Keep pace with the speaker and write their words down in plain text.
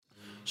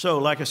So,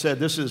 like I said,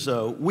 this is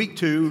week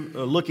 2,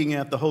 looking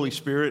at the Holy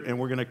Spirit, and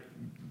we're going to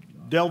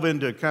delve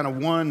into kind of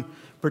one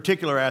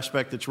particular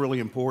aspect that's really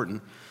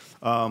important.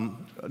 A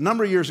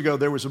number of years ago,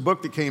 there was a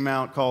book that came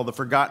out called The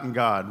Forgotten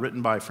God,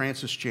 written by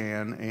Francis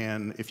Chan,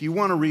 and if you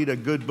want to read a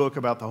good book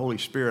about the Holy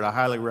Spirit, I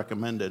highly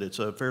recommend it. It's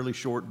a fairly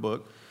short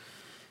book,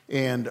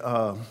 and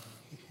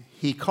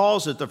he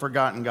calls it The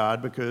Forgotten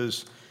God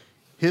because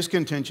his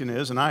contention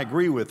is, and I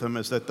agree with him,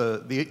 is that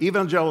the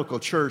evangelical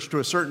church, to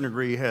a certain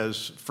degree,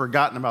 has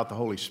forgotten about the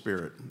Holy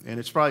Spirit. And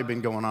it's probably been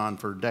going on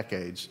for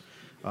decades.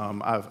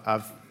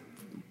 I've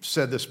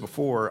said this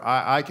before.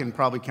 I can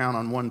probably count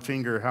on one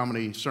finger how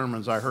many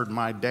sermons I heard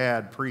my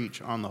dad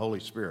preach on the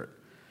Holy Spirit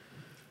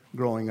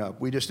growing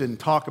up. We just didn't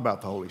talk about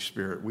the Holy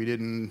Spirit.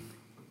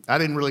 I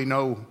didn't really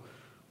know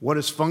what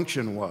his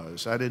function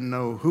was. I didn't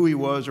know who he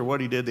was or what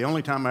he did. The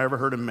only time I ever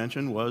heard him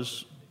mentioned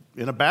was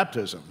in a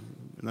baptism,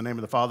 in the name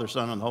of the Father,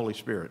 Son, and the Holy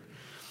Spirit.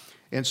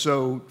 And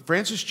so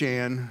Francis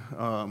Chan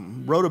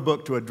wrote a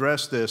book to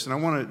address this, and I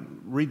want to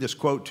read this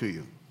quote to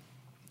you.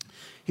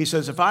 He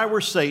says, "If I were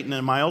Satan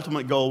and my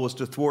ultimate goal was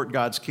to thwart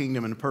God's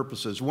kingdom and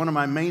purposes, one of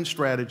my main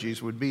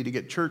strategies would be to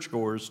get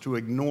churchgoers to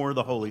ignore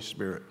the Holy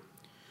Spirit.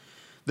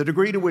 The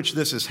degree to which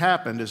this has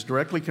happened is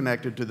directly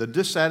connected to the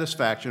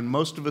dissatisfaction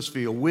most of us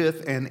feel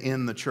with and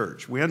in the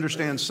church. We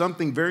understand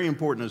something very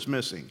important is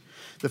missing.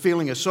 The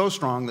feeling is so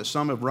strong that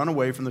some have run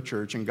away from the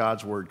church and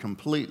God's word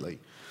completely."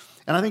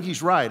 And I think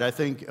he's right. I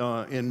think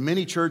in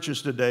many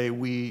churches today,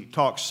 we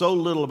talk so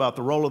little about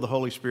the role of the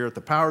Holy Spirit,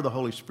 the power of the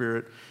Holy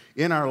Spirit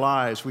in our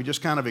lives. We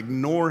just kind of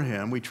ignore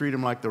him. We treat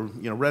him like the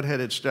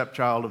redheaded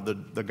stepchild of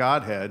the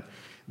Godhead,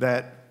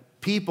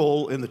 that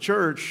people in the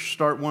church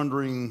start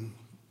wondering,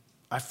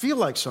 I feel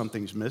like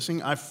something's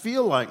missing. I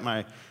feel like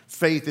my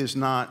faith is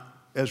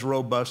not as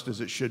robust as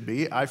it should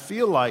be. I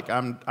feel like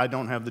I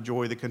don't have the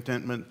joy, the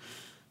contentment,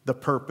 the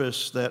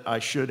purpose that I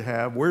should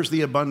have. Where's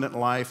the abundant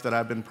life that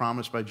I've been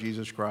promised by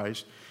Jesus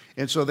Christ?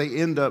 And so they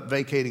end up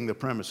vacating the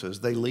premises.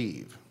 They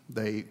leave.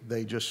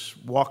 They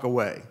just walk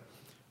away.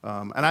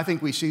 And I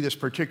think we see this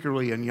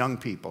particularly in young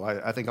people.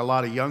 I think a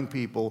lot of young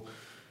people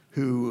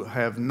who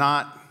have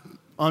not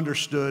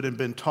understood and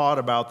been taught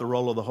about the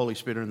role of the Holy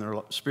Spirit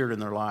in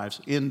their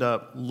lives end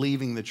up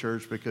leaving the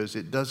church because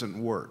it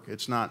doesn't work.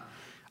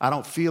 I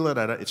don't feel it.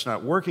 It's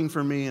not working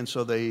for me, and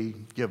so they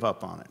give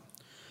up on it.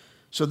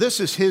 So this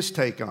is his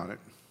take on it,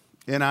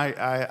 and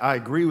I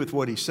agree with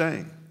what he's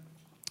saying.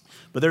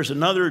 But there's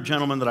another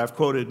gentleman that I've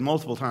quoted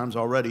multiple times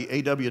already,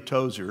 A.W.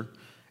 Tozer,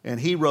 and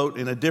he wrote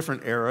in a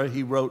different era.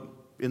 He wrote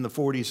in the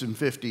 40s and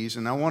 50s,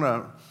 and I want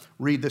to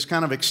read this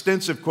kind of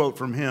extensive quote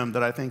from him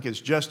that I think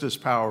is just as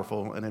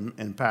powerful and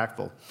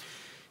impactful.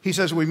 He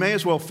says, "We may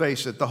as well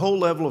face it, the whole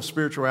level of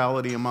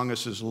spirituality among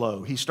us is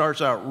low." He starts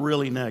out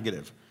really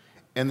negative,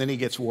 and then he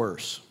gets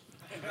worse.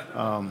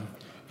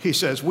 He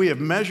says, "We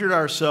have measured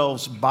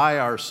ourselves by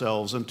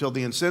ourselves until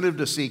the incentive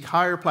to seek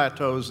higher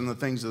plateaus in the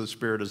things of the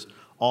Spirit is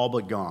all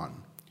but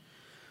gone.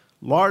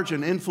 Large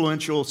and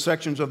influential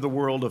sections of the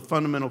world of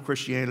fundamental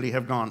Christianity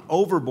have gone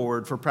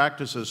overboard for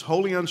practices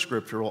wholly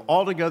unscriptural,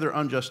 altogether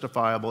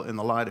unjustifiable in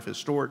the light of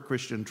historic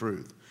Christian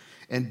truth,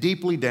 and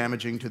deeply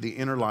damaging to the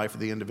inner life of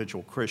the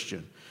individual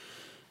Christian."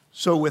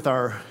 So with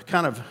our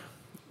kind of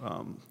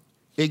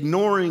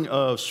ignoring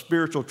of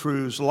spiritual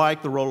truths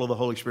like the role of the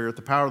Holy Spirit,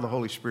 the power of the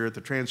Holy Spirit,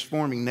 the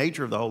transforming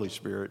nature of the Holy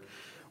Spirit,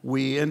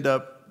 we end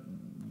up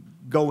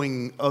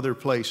going other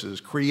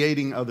places,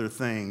 creating other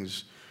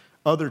things,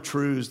 other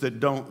truths that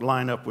don't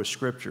line up with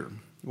Scripture.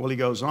 Well, he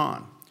goes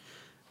on.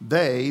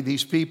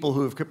 These people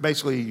who have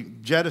basically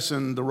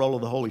jettisoned the role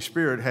of the Holy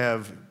Spirit,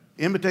 have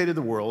imitated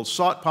the world,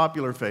 sought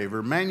popular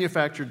favor,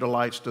 manufactured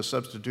delights to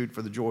substitute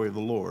for the joy of the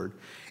Lord,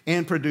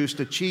 and produced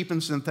a cheap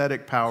and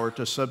synthetic power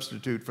to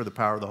substitute for the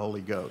power of the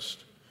Holy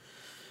Ghost.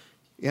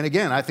 And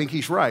again, I think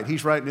he's right.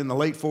 He's writing in the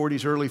late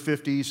 40s, early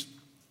 50s,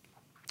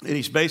 and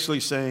he's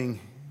basically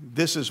saying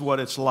this is what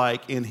it's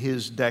like in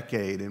his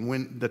decade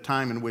and the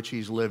time in which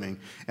he's living.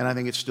 And I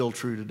think it's still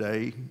true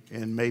today,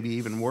 and maybe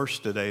even worse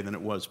today than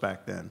it was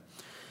back then.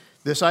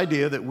 This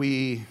idea that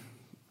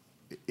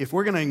if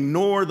we're going to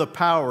ignore the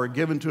power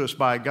given to us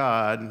by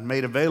God,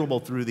 made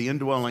available through the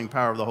indwelling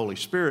power of the Holy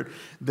Spirit,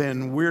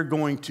 then we're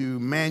going to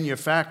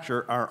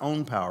manufacture our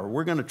own power.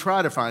 We're going to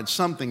try to find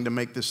something to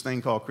make this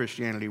thing called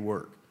Christianity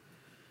work.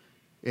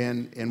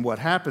 And what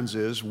happens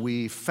is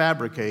we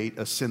fabricate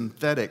a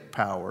synthetic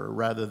power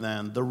rather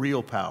than the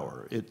real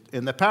power.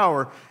 And the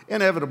power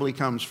inevitably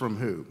comes from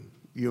who?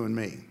 You and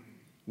me.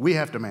 We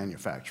have to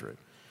manufacture it.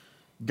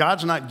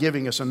 God's not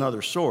giving us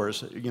another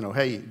source.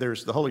 Hey,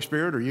 there's the Holy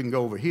Spirit, or you can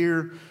go over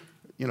here.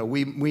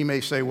 We may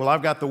say, well,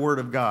 I've got the Word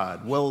of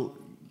God. Well,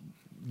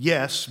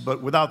 yes,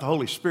 but without the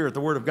Holy Spirit,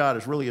 the Word of God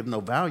is really of no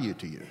value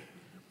to you.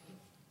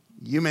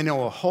 You may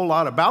know a whole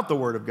lot about the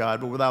Word of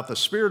God, but without the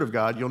Spirit of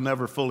God, you'll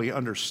never fully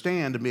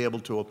understand and be able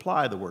to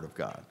apply the Word of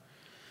God.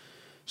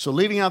 So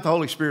leaving out the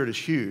Holy Spirit is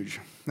huge.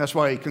 That's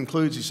why he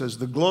concludes, he says,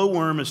 "The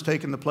glowworm has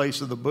taken the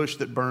place of the bush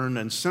that burned,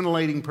 and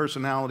scintillating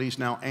personalities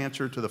now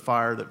answer to the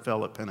fire that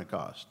fell at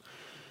Pentecost."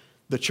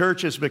 The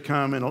church has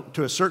become,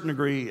 to a certain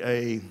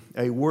degree,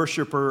 a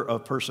worshiper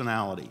of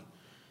personality.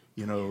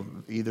 You know,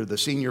 either the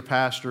senior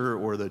pastor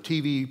or the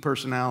TV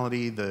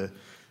personality,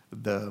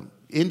 the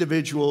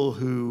individual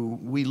who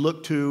we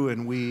look to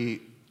and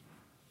we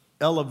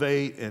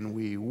elevate and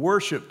we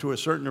worship to a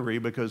certain degree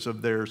because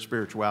of their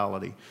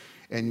spirituality.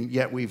 And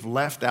yet we've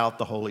left out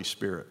the Holy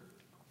Spirit.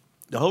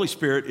 The Holy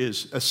Spirit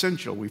is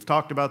essential. We've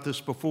talked about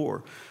this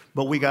before.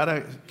 But we got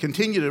to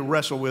continue to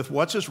wrestle with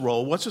what's his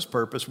role, what's his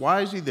purpose,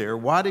 why is he there,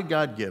 why did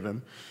God give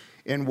him,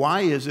 and why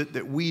is it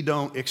that we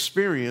don't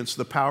experience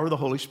the power of the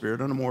Holy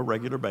Spirit on a more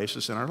regular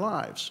basis in our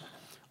lives?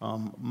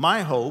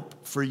 My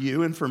hope for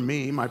you and for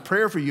me, my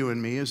prayer for you and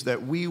me, is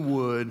that we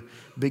would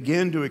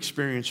begin to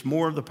experience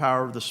more of the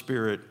power of the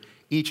Spirit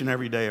each and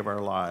every day of our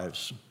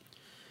lives.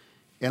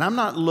 And I'm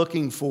not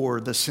looking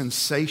for the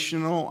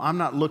sensational, I'm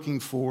not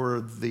looking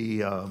for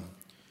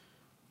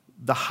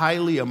the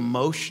highly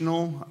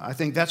emotional. I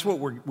think that's what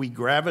we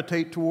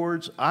gravitate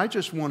towards. I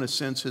just want to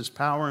sense his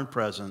power and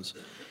presence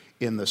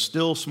in the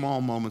still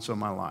small moments of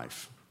my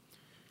life.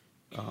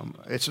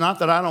 It's not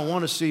that I don't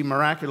want to see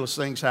miraculous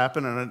things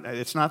happen, and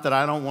it's not that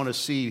I don't want to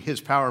see his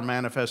power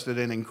manifested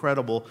in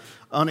incredible,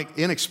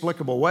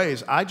 inexplicable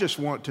ways. I just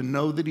want to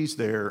know that he's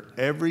there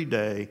every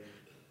day,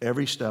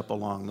 every step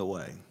along the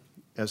way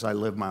as I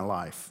live my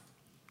life.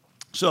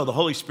 So the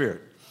Holy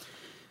Spirit.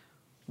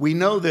 We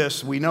know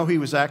this. We know he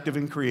was active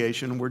in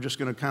creation. We're just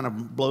going to kind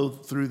of blow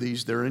through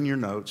these. They're in your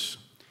notes.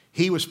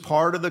 He was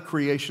part of the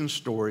creation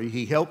story.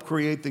 He helped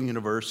create the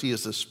universe. He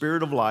is the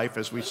spirit of life,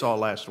 as we saw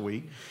last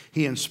week.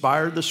 He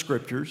inspired the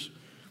scriptures.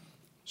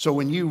 So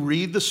when you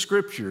read the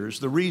scriptures,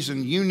 the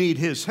reason you need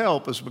his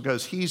help is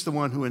because he's the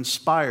one who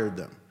inspired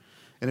them.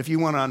 And if you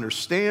want to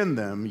understand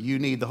them, you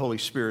need the Holy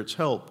Spirit's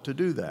help to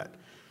do that.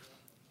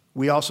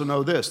 We also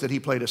know this, that he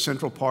played a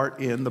central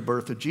part in the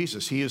birth of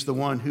Jesus. He is the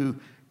one who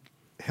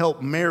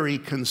helped Mary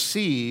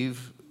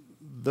conceive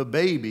the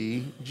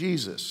baby,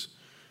 Jesus.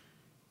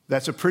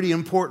 That's a pretty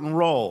important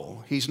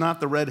role. He's not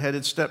the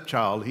redheaded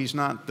stepchild. He's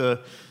not the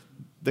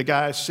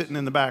guy sitting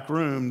in the back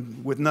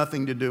room with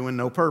nothing to do and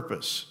no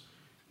purpose.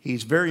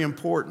 He's very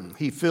important.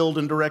 He filled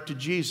and directed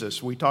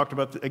Jesus. We talked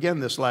about, again,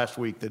 this last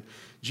week, that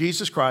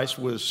Jesus Christ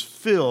was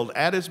filled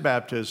at his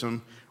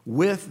baptism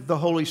with the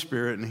Holy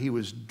Spirit, and he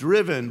was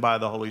driven by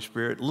the Holy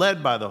Spirit,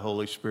 led by the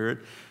Holy Spirit,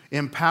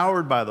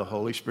 empowered by the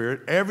Holy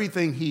Spirit.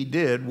 Everything he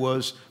did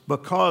was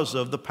because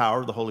of the power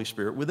of the Holy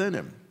Spirit within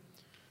him.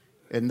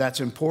 And that's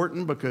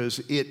important because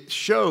it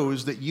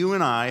shows that you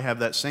and I have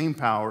that same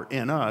power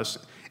in us,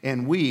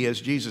 and we, as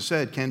Jesus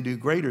said, can do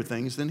greater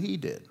things than he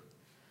did.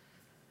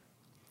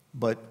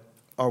 But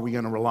are we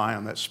going to rely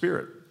on that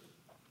Spirit?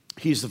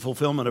 He's the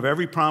fulfillment of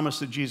every promise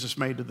that Jesus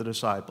made to the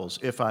disciples.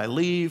 If I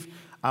leave,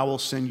 I will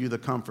send you the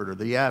Comforter,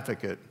 the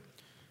Advocate,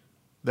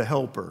 the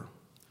Helper.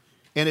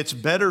 And it's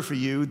better for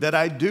you that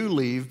I do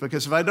leave,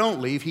 because if I don't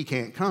leave, he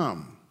can't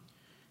come.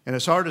 And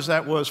as hard as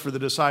that was for the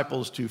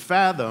disciples to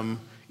fathom,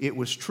 it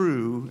was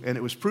true, and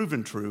it was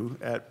proven true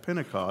at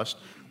Pentecost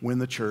when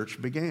the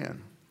church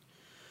began.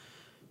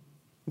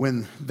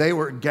 When they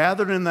were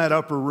gathered in that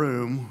upper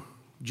room,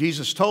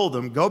 Jesus told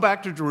them, go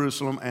back to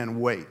Jerusalem and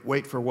wait.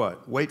 Wait for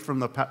what? Wait for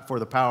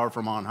the power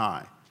from on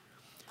high.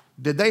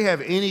 Did they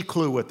have any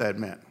clue what that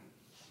meant?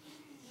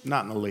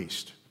 Not in the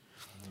least.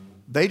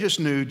 They just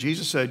knew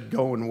Jesus said,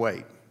 go and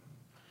wait.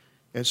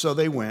 And so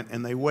they went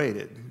and they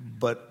waited.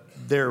 But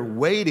their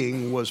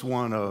waiting was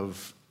one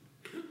of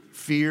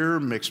fear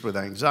mixed with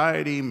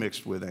anxiety,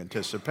 mixed with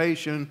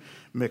anticipation,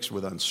 mixed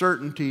with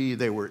uncertainty.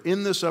 They were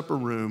in this upper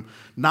room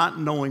not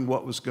knowing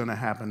what was going to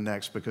happen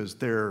next, because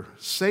their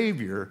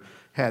Savior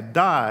had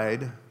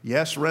died,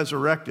 yes,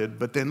 resurrected,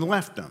 but then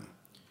left them.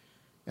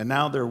 And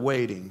now they're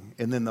waiting.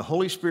 And then the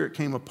Holy Spirit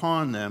came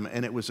upon them,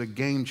 and it was a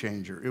game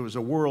changer. It was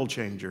a world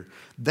changer.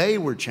 They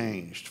were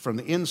changed from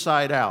the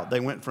inside out.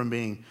 They went from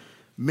being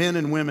men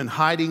and women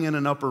hiding in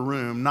an upper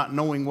room, not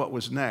knowing what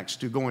was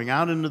next, to going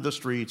out into the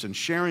streets and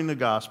sharing the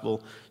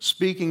gospel,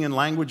 speaking in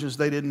languages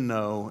they didn't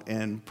know,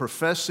 and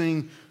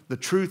professing the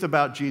truth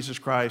about Jesus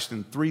Christ,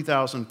 and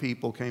 3,000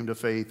 people came to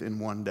faith in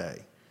one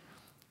day.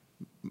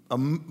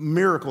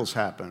 Miracles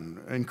happened.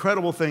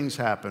 Incredible things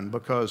happened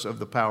because of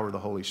the power of the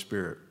Holy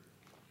Spirit.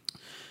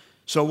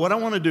 So what I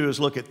want to do is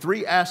look at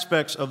three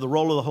aspects of the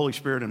role of the Holy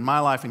Spirit in my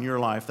life and your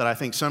life that I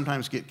think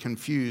sometimes get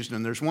confused,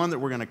 and there's one that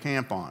we're going to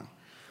camp on.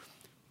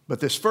 But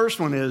this first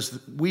one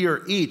is, we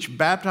are each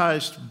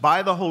baptized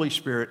by the Holy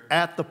Spirit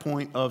at the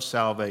point of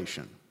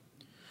salvation.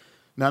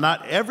 Now,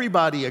 not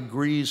everybody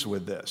agrees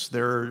with this.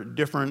 There are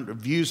different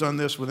views on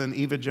this within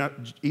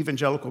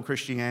evangelical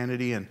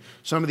Christianity, and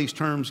some of these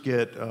terms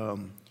get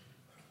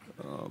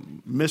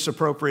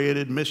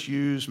misappropriated,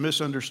 misused,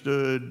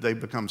 misunderstood. They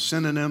become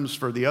synonyms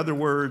for the other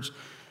words.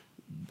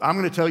 I'm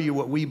going to tell you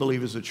what we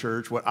believe as a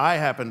church, what I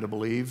happen to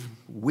believe.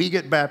 We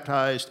get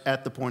baptized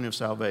at the point of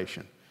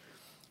salvation.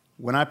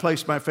 When I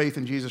placed my faith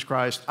in Jesus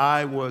Christ,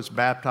 I was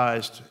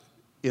baptized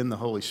in the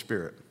Holy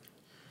Spirit.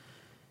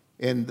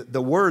 And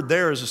the word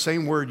there is the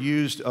same word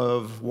used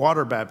of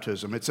water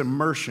baptism. It's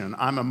immersion.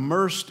 I'm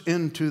immersed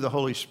into the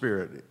Holy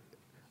Spirit.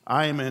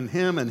 I am in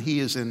him and he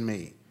is in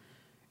me.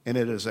 And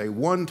it is a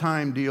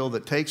one-time deal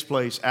that takes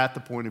place at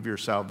the point of your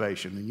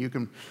salvation. And you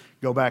can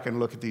go back and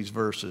look at these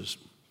verses.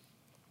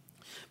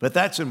 But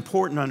that's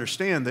important to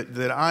understand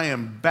that I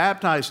am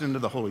baptized into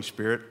the Holy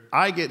Spirit.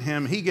 I get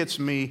him, he gets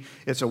me.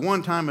 It's a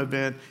one-time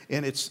event,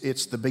 and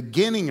it's the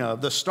beginning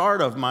of, the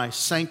start of my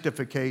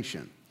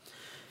sanctification.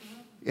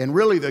 And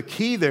really the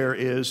key there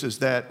is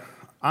that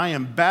I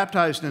am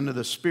baptized into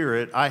the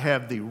Spirit. I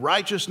have the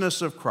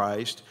righteousness of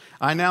Christ.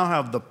 I now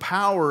have the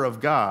power of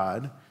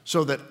God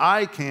so that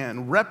I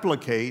can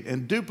replicate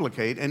and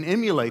duplicate and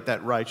emulate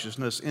that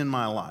righteousness in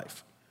my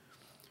life.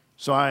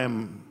 So I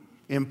am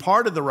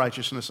imparted the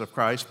righteousness of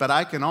Christ, but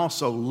I can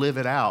also live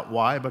it out.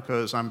 Why?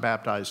 Because I'm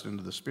baptized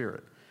into the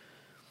Spirit.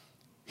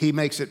 He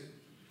makes it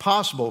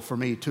possible for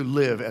me to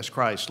live as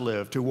Christ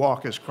lived, to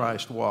walk as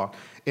Christ walked,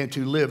 and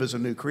to live as a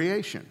new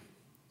creation.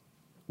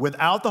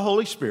 Without the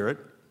Holy Spirit,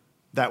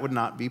 that would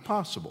not be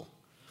possible.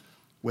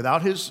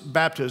 Without his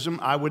baptism,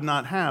 I would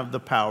not have the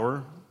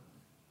power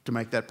to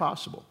make that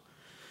possible.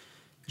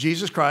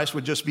 Jesus Christ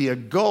would just be a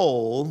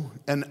goal,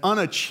 an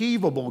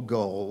unachievable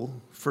goal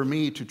for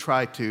me to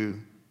try to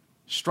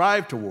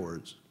strive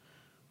towards.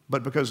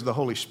 But because of the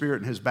Holy Spirit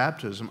and his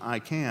baptism, I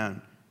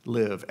can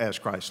live as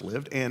Christ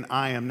lived, and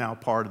I am now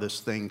part of this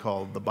thing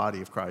called the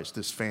body of Christ,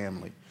 this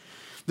family.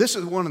 This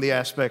is one of the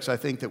aspects I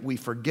think that we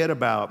forget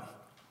about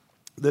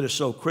that is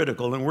so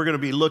critical, and we're going to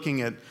be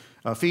looking at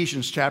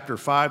Ephesians chapter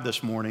 5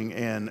 this morning,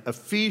 and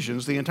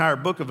Ephesians, the entire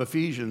book of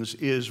Ephesians,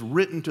 is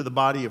written to the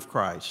body of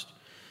Christ,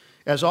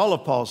 as all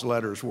of Paul's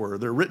letters were.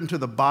 They're written to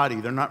the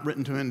body. They're not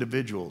written to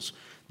individuals.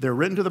 They're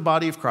written to the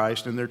body of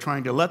Christ, and they're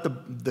trying to let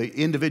the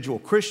individual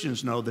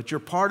Christians know that you're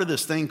part of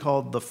this thing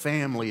called the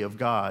family of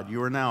God.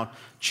 You are now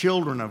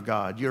children of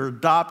God. You're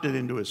adopted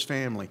into his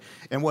family.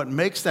 And what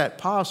makes that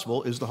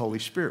possible is the Holy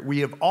Spirit. We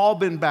have all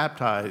been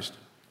baptized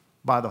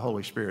by the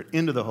Holy Spirit,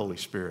 into the Holy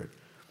Spirit,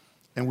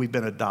 and we've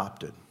been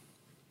adopted.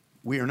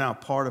 We are now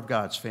part of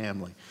God's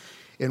family.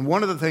 And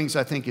one of the things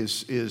I think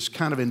is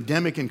kind of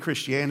endemic in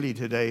Christianity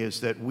today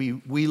is that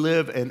we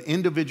live an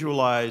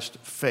individualized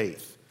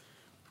faith.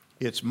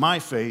 It's my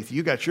faith,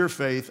 you got your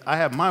faith, I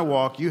have my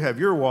walk, you have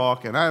your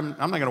walk, and I'm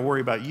not going to worry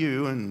about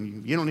you,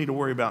 and you don't need to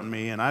worry about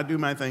me, and I do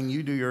my thing,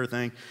 you do your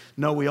thing.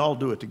 No, we all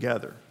do it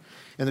together.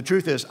 And the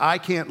truth is, I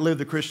can't live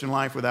the Christian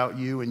life without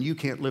you, and you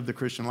can't live the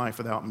Christian life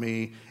without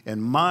me,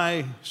 and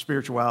my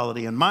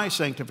spirituality and my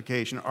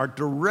sanctification are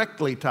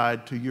directly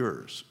tied to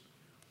yours.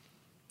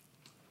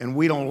 And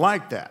we don't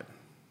like that.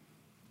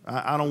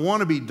 I don't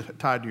want to be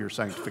tied to your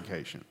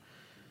sanctification.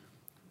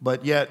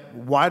 But yet,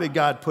 why did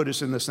God put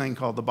us in this thing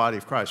called the body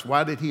of Christ?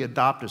 Why did he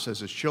adopt us as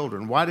his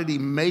children? Why did he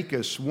make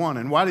us one?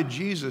 And why did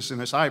Jesus in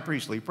his high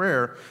priestly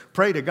prayer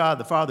pray to God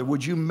the Father,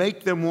 would you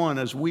make them one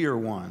as we are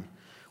one?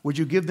 Would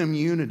you give them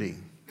unity?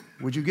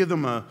 Would you give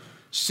them a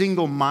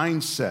single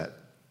mindset?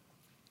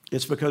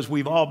 It's because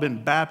we've all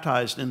been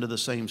baptized into the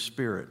same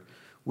Spirit.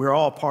 We're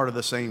all part of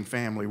the same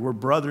family. We're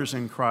brothers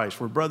in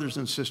Christ. We're brothers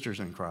and sisters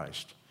in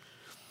Christ.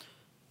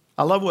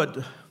 I love what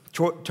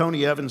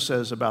Tony Evans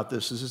says about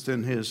this. This is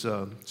in his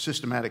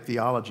systematic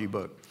theology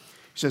book.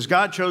 He says,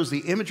 God chose the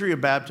imagery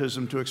of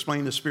baptism to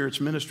explain the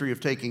Spirit's ministry of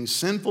taking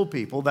sinful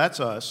people,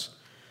 that's us,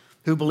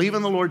 who believe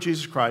in the Lord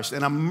Jesus Christ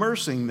and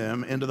immersing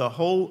them into a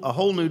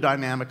whole new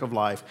dynamic of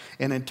life,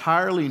 an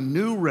entirely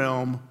new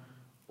realm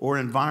or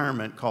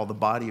environment called the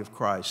body of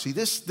Christ. See,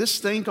 this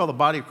thing called the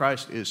body of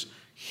Christ is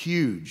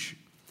huge.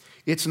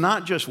 It's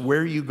not just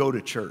where you go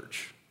to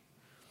church.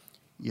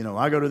 You know,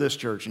 I go to this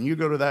church and you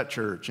go to that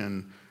church,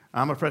 and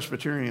I'm a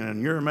Presbyterian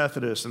and you're a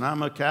Methodist and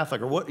I'm a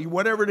Catholic, or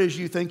whatever it is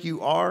you think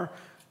you are.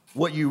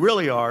 What you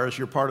really are is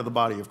you're part of the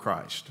body of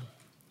Christ.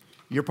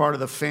 You're part of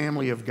the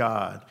family of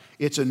God.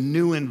 It's a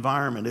new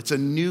environment. It's a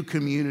new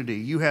community.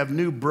 You have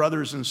new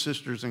brothers and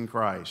sisters in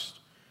Christ.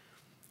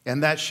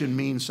 And that should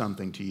mean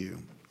something to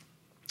you.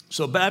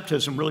 So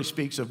baptism really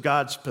speaks of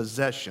God's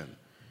possession.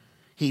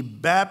 He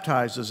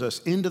baptizes us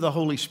into the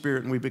Holy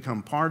Spirit, and we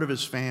become part of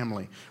his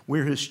family.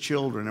 We're his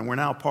children, and we're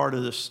now part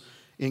of this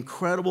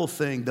incredible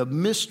thing, the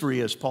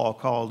mystery, as Paul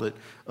called it,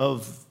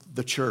 of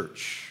the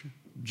church.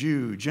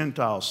 Jew,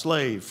 Gentile,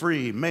 slave,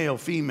 free, male,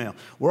 female.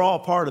 We're all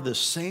part of this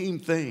same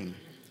thing.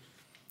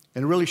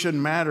 And it really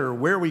shouldn't matter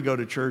where we go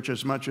to church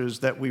as much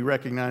as that we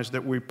recognize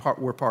that we're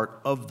part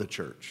of the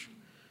church.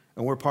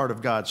 And we're part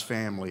of God's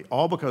family,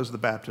 all because of the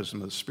baptism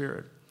of the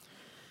Spirit.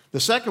 The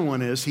second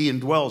one is he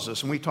indwells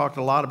us, and we talked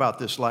a lot about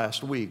this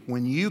last week.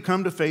 When you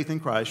come to faith in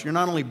Christ, you're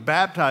not only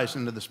baptized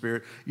into the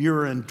Spirit,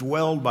 you're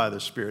indwelled by the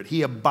Spirit.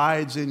 He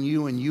abides in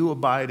you, and you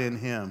abide in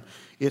him.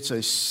 It's a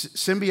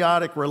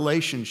symbiotic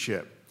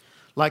relationship,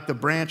 like the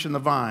branch and the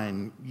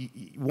vine.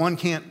 One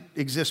can't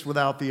exist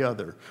without the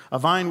other. A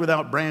vine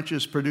without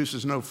branches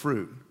produces no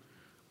fruit,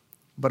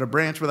 but a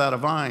branch without a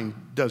vine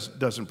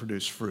doesn't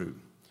produce fruit.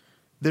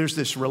 There's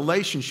this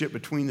relationship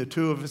between the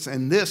two of us,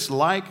 and this,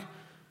 like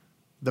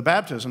the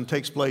baptism,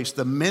 takes place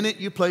the minute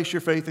you place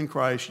your faith in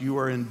Christ. You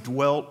are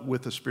indwelt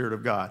with the Spirit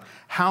of God.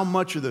 How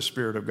much of the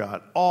Spirit of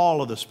God?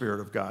 All of the Spirit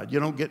of God.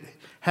 You don't get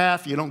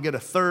half, you don't get a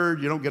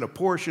third, you don't get a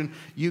portion,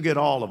 you get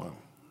all of them.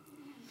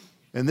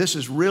 And this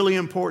is really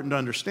important to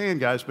understand,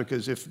 guys,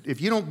 because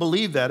if you don't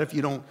believe that, if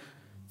you don't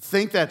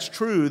think that's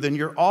true, then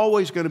you're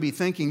always going to be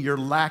thinking you're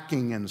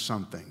lacking in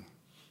something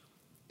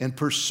and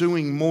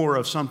pursuing more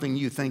of something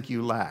you think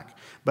you lack.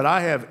 But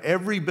I have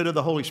every bit of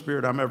the Holy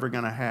Spirit I'm ever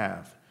going to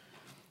have.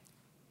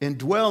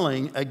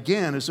 Indwelling,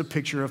 again, is a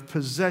picture of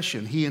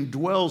possession. He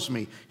indwells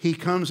me. He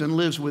comes and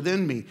lives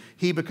within me.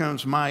 He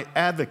becomes my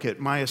advocate,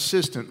 my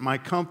assistant, my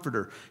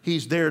comforter.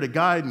 He's there to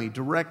guide me,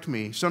 direct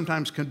me,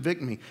 sometimes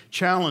convict me,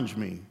 challenge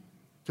me,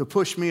 to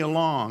push me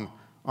along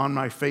on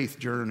my faith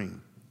journey.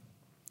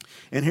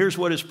 And here's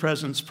what His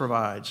presence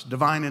provides: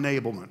 divine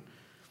enablement,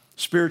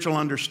 spiritual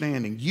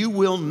understanding. You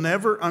will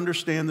never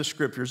understand the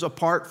Scriptures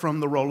apart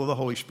from the role of the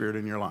Holy Spirit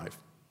in your life.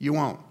 You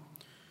won't.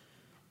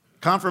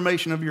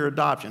 Confirmation of your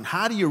adoption.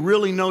 How do you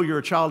really know you're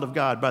a child of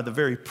God? By the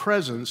very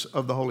presence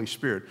of the Holy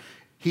Spirit.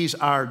 He's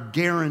our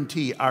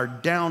guarantee, our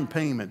down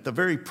payment. The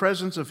very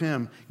presence of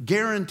Him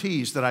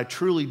guarantees that I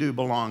truly do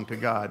belong to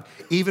God,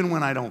 even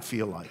when I don't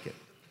feel like it.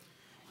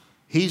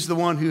 He's the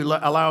one who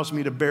allows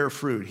me to bear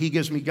fruit. He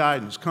gives me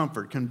guidance,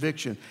 comfort,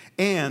 conviction,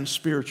 and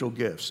spiritual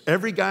gifts.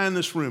 Every guy in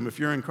this room, if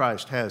you're in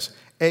Christ, has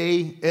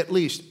at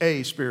least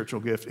a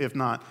spiritual gift, if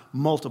not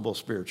multiple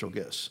spiritual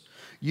gifts.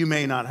 You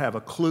may not have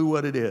a clue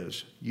what it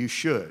is. You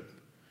should.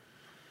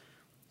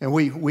 And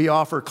we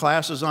offer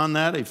classes on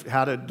that,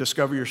 how to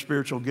discover your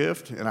spiritual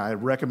gift, and I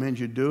recommend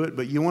you do it.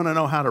 But you want to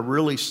know how to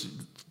really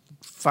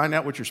find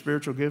out what your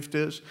spiritual gift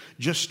is?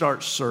 Just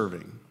start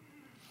serving,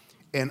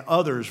 and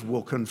others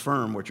will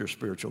confirm what your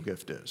spiritual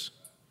gift is.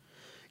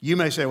 You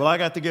may say, well, I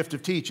got the gift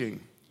of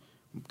teaching.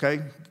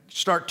 Okay,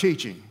 start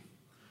teaching.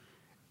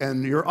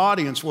 And your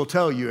audience will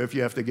tell you if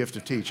you have the gift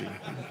of teaching.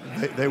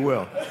 They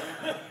will.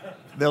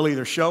 They'll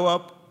either show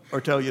up or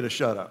tell you to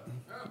shut up.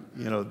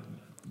 You know,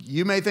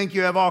 you may think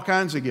you have all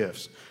kinds of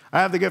gifts.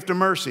 I have the gift of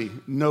mercy.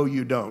 No,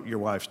 you don't, your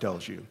wife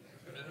tells you.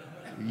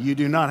 You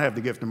do not have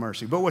the gift of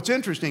mercy. But what's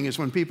interesting is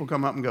when people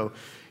come up and go,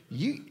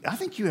 I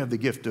think you have the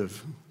gift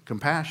of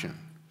compassion.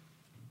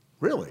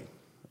 Really?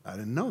 I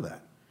didn't know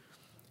that.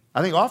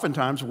 I think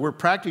oftentimes we're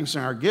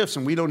practicing our gifts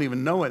and we don't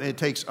even know it. It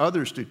takes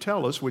others to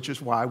tell us, which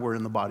is why we're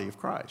in the body of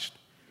Christ.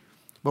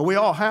 But we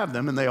all have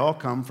them, and they all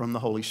come from the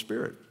Holy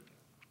Spirit.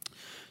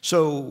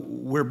 So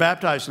we're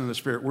baptized in the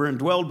Spirit. We're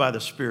indwelled by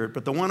the Spirit.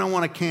 But the one I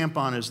want to camp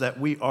on is that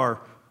we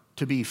are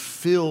to be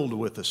filled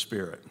with the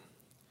Spirit.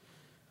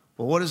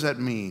 Well, what does that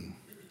mean?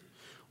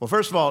 Well,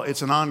 first of all,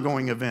 it's an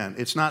ongoing event.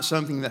 It's not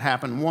something that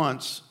happened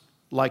once,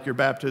 like your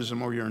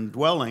baptism or your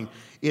indwelling.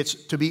 It's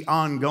to be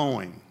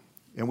ongoing.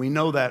 And we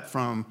know that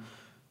from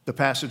the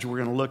passage we're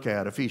going to look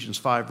at, Ephesians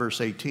 5,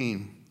 verse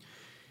 18.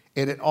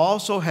 And it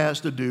also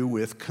has to do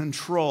with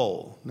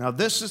control. Now,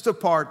 this is the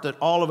part that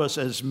all of us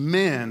as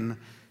men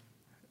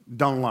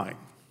don't like.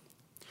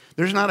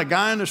 There's not a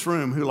guy in this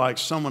room who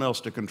likes someone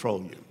else to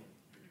control you.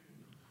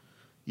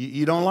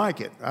 You don't like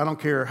it. I don't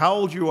care how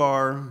old you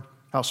are,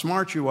 how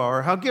smart you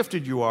are, how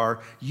gifted you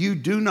are. You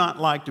do not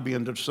like to be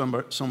under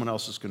someone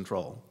else's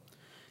control.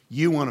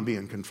 You want to be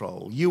in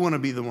control. You want to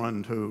be the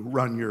one to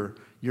run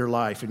your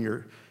life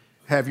and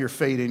have your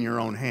fate in your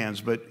own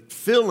hands. But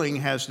filling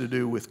has to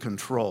do with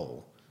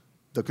control,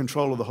 the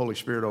control of the Holy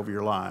Spirit over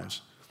your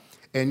lives.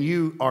 And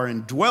you are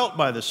indwelt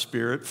by the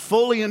Spirit,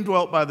 fully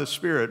indwelt by the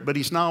Spirit, but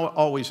He's not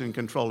always in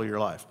control of your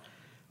life.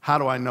 How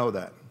do I know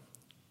that?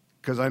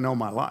 Because I know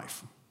my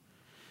life.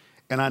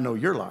 And I know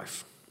your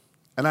life.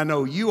 And I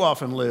know you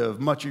often live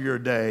much of your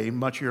day,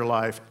 much of your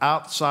life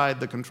outside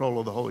the control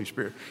of the Holy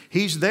Spirit.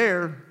 He's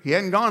there. He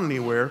hasn't gone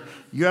anywhere.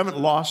 You haven't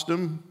lost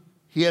Him.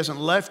 He hasn't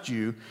left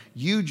you.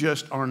 You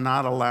just are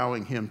not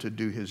allowing Him to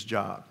do His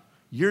job.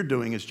 You're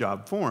doing His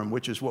job for Him,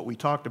 which is what we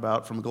talked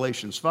about from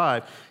Galatians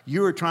 5.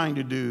 You are trying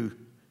to do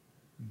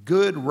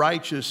good,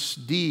 righteous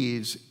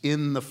deeds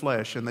in the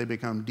flesh, and they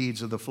become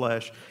deeds of the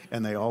flesh,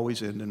 and they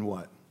always end in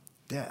what?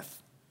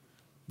 Death.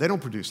 They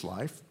don't produce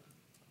life.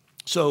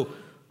 So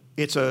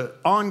it's an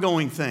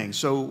ongoing thing.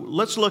 So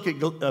let's look at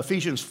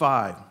Ephesians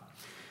 5.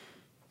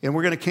 And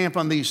we're going to camp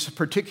on these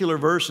particular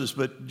verses,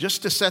 but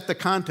just to set the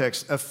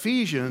context,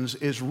 Ephesians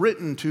is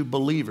written to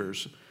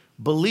believers.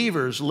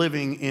 Believers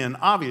living in,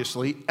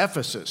 obviously,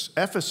 Ephesus.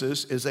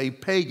 Ephesus is a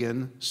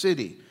pagan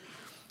city.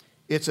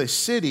 It's a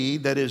city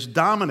that is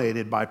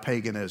dominated by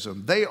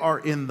paganism. They are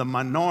in the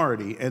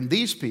minority, and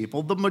these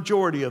people, the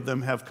majority of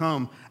them, have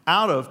come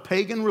out of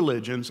pagan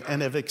religions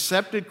and have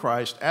accepted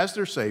Christ as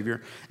their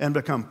Savior and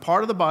become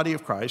part of the body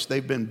of Christ.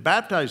 They've been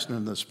baptized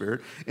in the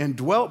Spirit and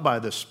dwelt by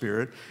the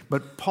Spirit,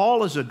 but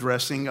Paul is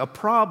addressing a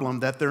problem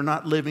that they're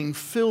not living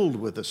filled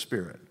with the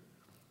Spirit.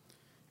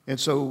 And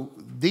so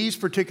these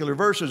particular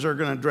verses are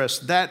going to address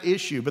that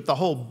issue, but the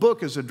whole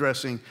book is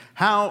addressing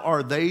how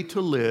are they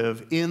to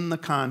live in the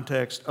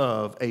context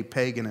of a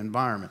pagan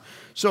environment.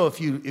 So if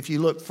you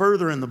look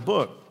further in the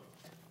book,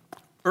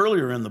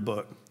 earlier in the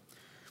book,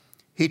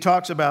 he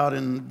talks about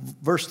in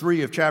verse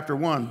 3 of chapter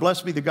 1,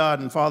 "Blessed be the God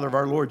and Father of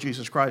our Lord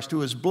Jesus Christ, who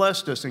has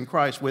blessed us in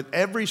Christ with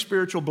every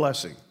spiritual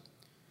blessing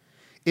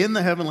in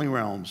the heavenly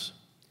realms.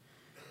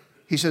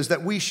 he says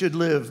that we should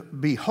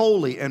be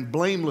holy and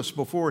blameless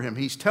before him.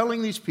 He's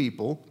telling these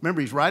people, remember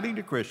he's writing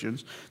to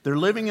Christians, they're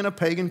living in a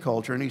pagan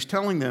culture, and he's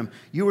telling them,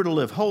 you are to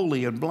live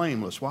holy and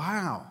blameless. Well,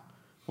 how?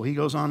 Well, he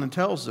goes on and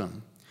tells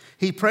them.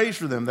 He prays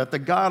for them that the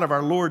God of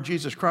our Lord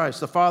Jesus Christ,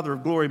 the Father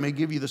of glory, may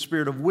give you the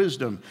spirit of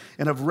wisdom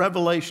and of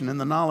revelation in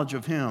the knowledge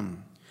of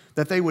him,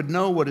 that they would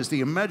know what is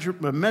the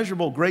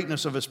immeasurable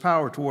greatness of his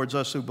power towards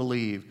us who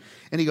believe.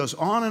 And he goes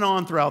on and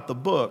on throughout the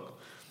book,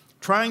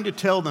 trying to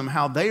tell them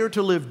how they are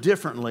to live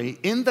differently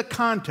in the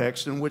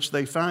context in which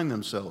they find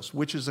themselves,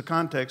 which is the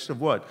context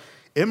of what?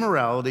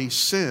 Immorality,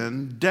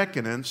 sin,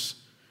 decadence,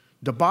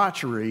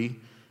 debauchery,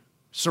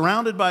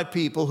 surrounded by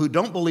people who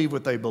don't believe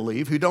what they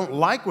believe, who don't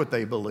like what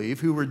they believe,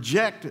 who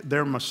reject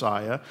their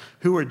Messiah,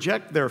 who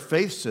reject their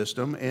faith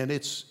system, and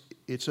it's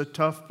a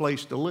tough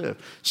place to live.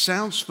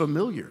 Sounds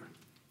familiar.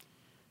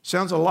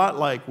 Sounds a lot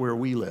like where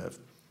we live.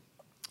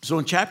 So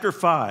in chapter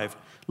 5,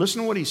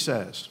 listen to what he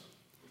says.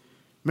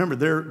 Remember,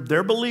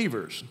 they're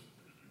believers.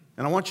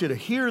 And I want you to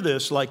hear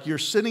this like you're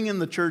sitting in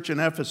the church in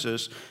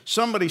Ephesus,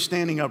 somebody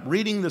standing up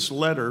reading this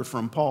letter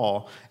from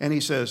Paul, and he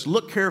says,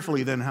 look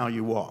carefully then how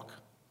you walk.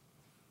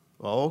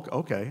 Oh,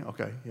 okay,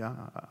 yeah,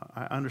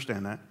 I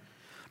understand that.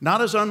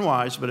 Not as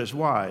unwise, but as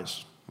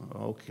wise.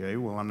 Okay,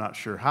 well, I'm not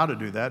sure how to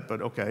do that,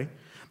 but okay.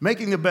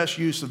 Making the best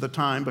use of the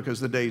time because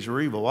the days are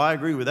evil. Well, I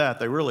agree with that.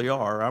 They really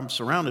are. I'm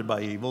surrounded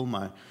by evil.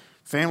 My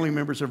family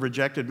members have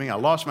rejected me. I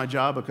lost my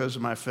job because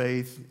of my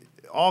faith.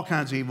 All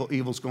kinds of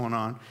evils going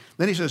on.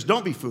 Then he says,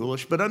 don't be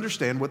foolish, but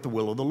understand what the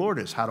will of the Lord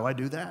is. How do I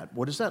do that?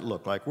 What does that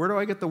look like? Where do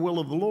I get the will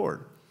of the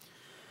Lord?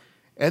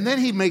 And then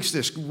he makes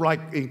this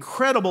like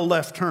incredible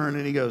left turn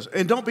and he goes,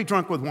 and don't be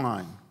drunk with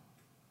wine.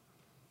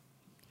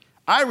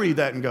 I read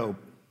that and go,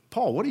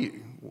 Paul,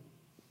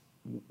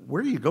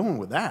 where are you going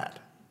with that?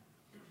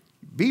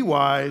 Be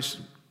wise,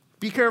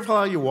 be careful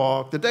how you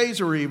walk, the days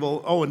are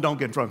evil, oh, and don't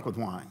get drunk with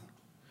wine.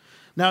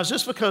 Now, is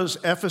this because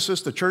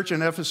Ephesus, the church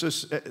in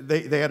Ephesus,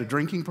 they had a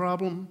drinking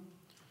problem?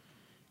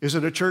 Is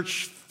it a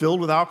church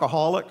filled with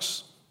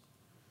alcoholics?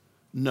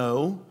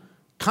 No.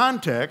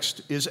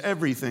 Context is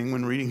everything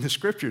when reading the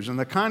scriptures. And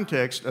the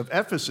context of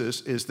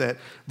Ephesus is that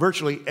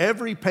virtually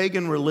every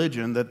pagan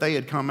religion that they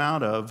had come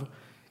out of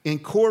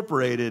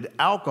incorporated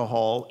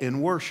alcohol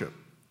in worship.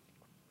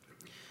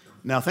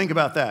 Now, think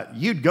about that.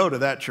 You'd go to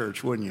that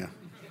church, wouldn't you?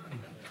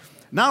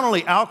 Not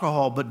only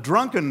alcohol, but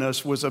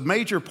drunkenness was a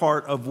major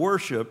part of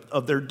worship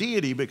of their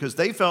deity because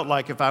they felt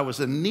like if I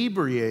was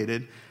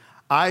inebriated,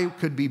 I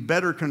could be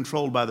better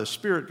controlled by the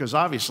Spirit because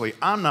obviously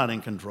I'm not in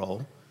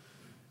control.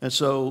 And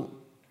so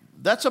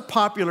that's a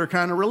popular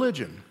kind of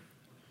religion.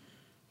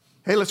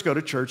 Hey, let's go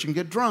to church and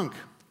get drunk.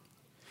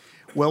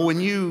 Well, when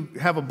you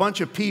have a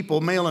bunch of people,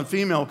 male and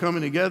female,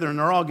 coming together and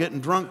they're all getting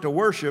drunk to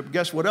worship,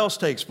 guess what else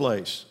takes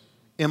place?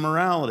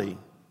 Immorality,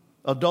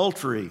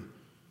 adultery,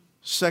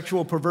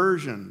 sexual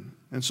perversion.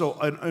 And so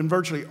in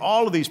virtually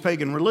all of these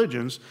pagan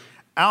religions,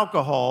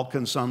 alcohol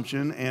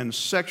consumption and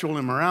sexual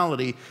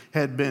immorality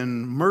had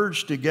been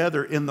merged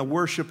together in the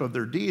worship of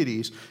their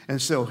deities.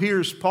 And so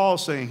here's Paul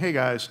saying, hey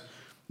guys,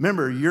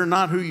 remember, you're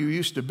not who you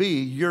used to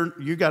be.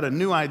 You got a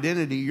new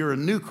identity. You're a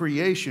new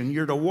creation.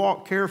 You're to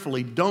walk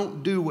carefully.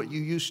 Don't do what you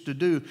used to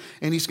do.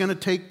 And he's going to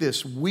take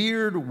this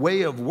weird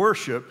way of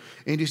worship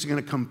and he's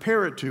going to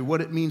compare it to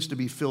what it means to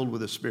be filled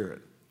with the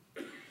Spirit.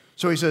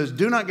 So he says,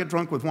 do not get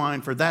drunk with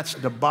wine, for that's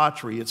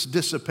debauchery. It's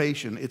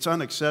dissipation. It's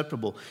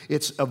unacceptable.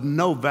 It's of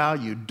no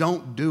value.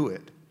 Don't do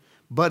it.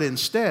 But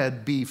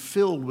instead, be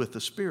filled with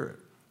the Spirit.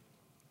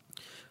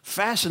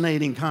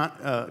 Fascinating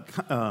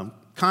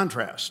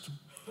contrast.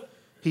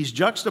 He's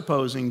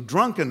juxtaposing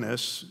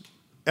drunkenness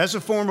as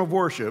a form of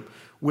worship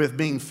with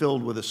being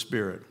filled with the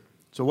Spirit.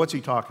 So what's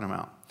he talking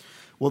about?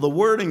 Well, the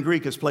word in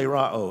Greek is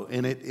plerao,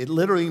 and it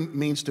literally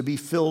means to be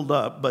filled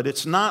up, but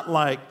it's not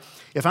like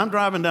if I'm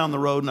driving down the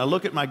road and I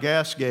look at my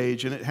gas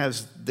gauge and it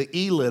has the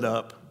E lit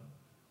up,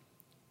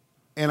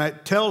 and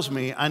it tells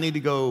me I need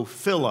to go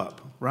fill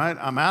up, right?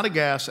 I'm out of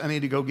gas, I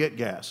need to go get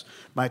gas.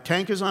 My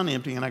tank is on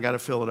empty and I got to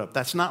fill it up.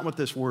 That's not what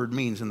this word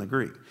means in the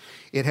Greek.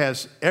 It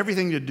has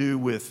everything to do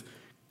with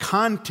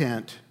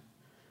content,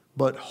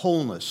 but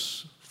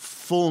wholeness,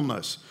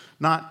 fullness.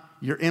 Not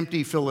you're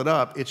empty, fill it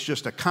up. It's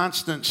just a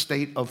constant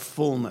state of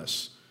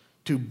fullness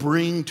to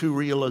bring to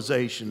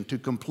realization, to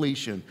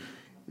completion.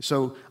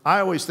 So I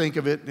always think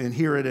of it and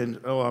hear it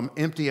and, oh, I'm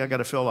empty, I got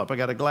to fill up. I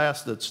got a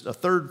glass that's a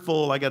third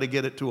full, I got to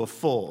get it to a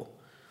full.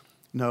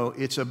 No,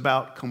 it's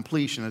about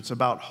completion. It's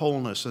about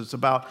wholeness. It's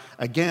about,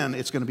 again,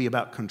 it's going to be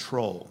about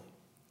control.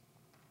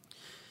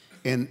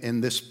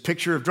 And this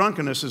picture of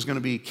drunkenness is going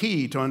to be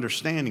key to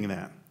understanding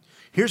that.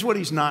 Here's what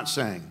he's not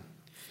saying.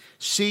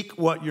 Seek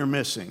what you're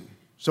missing.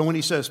 So when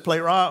he says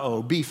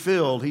plerao, be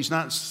filled, he's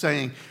not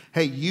saying,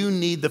 hey, you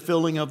need the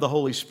filling of the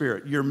Holy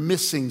Spirit. You're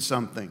missing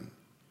something.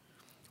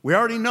 We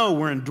already know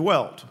we're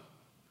indwelt.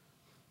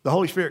 The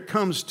Holy Spirit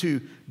comes to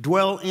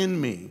dwell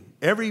in me.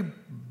 Every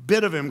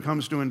bit of him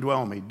comes to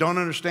indwell me. Don't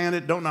understand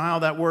it, don't know how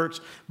that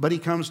works, but he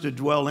comes to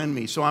dwell in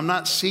me. So I'm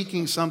not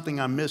seeking something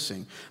I'm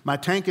missing. My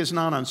tank is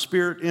not on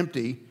spirit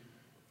empty.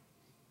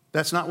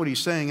 That's not what he's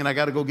saying, and I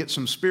got to go get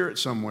some Spirit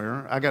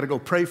somewhere. I got to go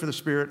pray for the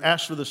Spirit,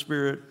 ask for the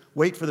Spirit,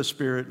 wait for the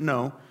Spirit.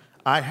 No,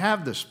 I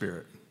have the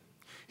Spirit.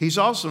 He's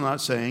also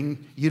not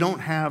saying you don't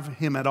have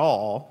him at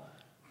all.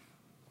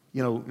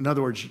 You know, in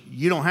other words,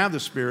 you don't have the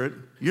Spirit.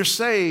 You're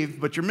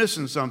saved, but you're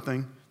missing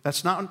something.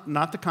 That's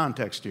not the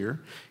context here.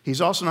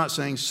 He's also not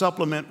saying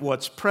supplement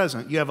what's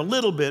present. You have a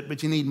little bit,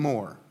 but you need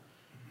more.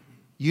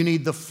 You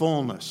need the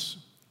fullness.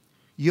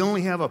 You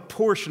only have a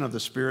portion of the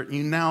Spirit, and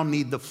you now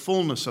need the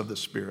fullness of the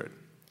Spirit.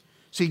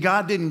 See,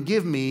 God didn't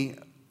give me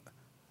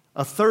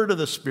a third of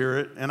the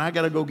Spirit, and I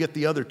got to go get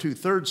the other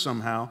 2/3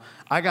 somehow.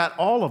 I got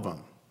all of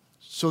them.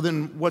 So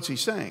then what's he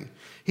saying?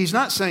 He's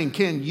not saying,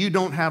 Ken, you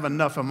don't have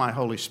enough of my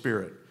Holy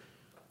Spirit.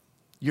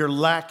 You're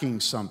lacking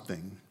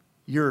something.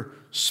 Your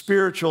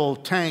spiritual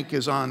tank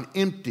is on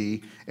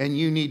empty, and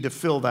you need to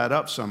fill that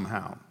up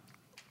somehow.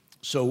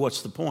 So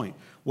what's the point?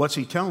 What's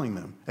he telling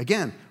them?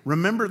 Again,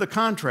 remember the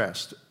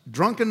contrast.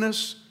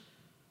 Drunkenness,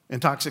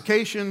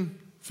 intoxication,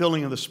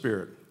 filling of the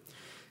Spirit.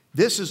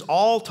 This is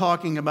all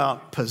talking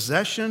about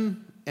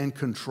possession and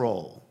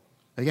control.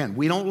 Again,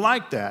 we don't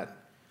like that.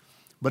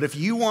 But if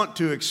you want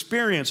to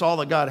experience all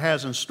that God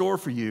has in store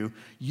for you,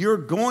 you're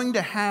going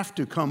to have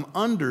to come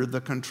under the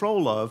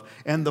control of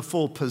and the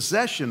full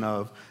possession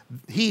of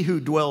He who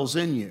dwells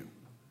in you.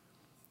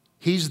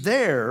 He's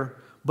there,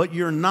 but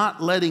you're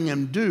not letting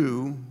Him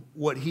do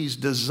what He's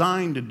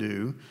designed to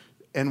do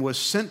and was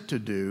sent to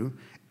do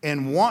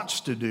and wants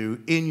to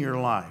do in your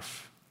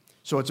life.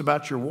 So it's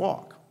about your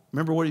walk.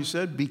 Remember what He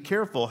said? Be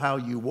careful how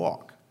you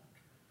walk.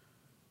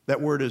 That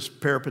word is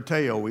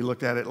peripateo. We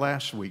looked at it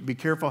last week. Be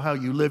careful how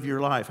you live your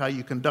life, how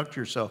you conduct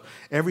yourself.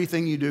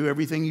 Everything you do,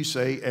 everything you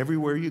say,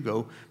 everywhere you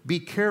go, be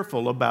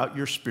careful about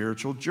your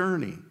spiritual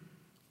journey.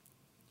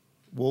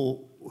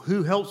 Well,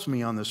 who helps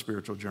me on this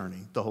spiritual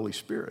journey? The Holy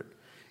Spirit.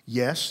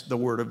 Yes, the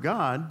Word of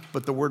God,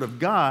 but the Word of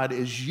God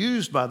is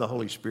used by the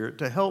Holy Spirit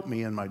to help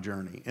me in my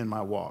journey, in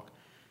my walk,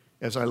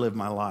 as I live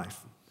my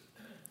life.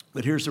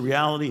 But here's the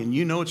reality, and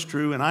you know it's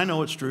true, and I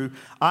know it's true.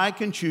 I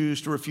can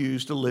choose to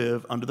refuse to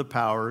live under the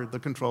power, the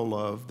control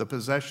of, the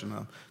possession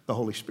of the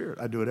Holy Spirit.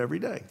 I do it every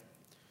day.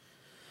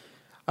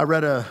 I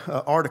read an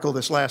article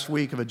this last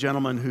week of a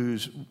gentleman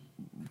who's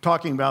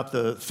talking about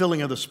the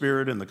filling of the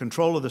Spirit and the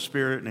control of the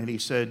Spirit, and he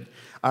said,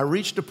 I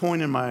reached a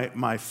point in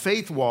my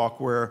faith walk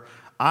where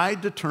I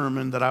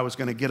determined that I was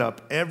going to get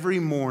up every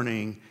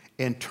morning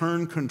and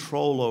turn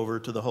control over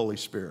to the Holy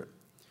Spirit.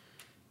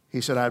 He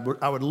said,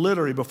 I would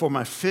literally, before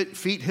my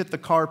feet hit the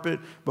carpet,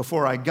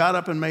 before I got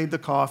up and made the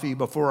coffee,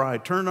 before I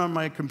turned on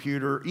my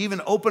computer,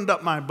 even opened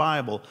up my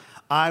Bible,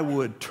 I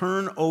would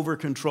turn over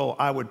control.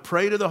 I would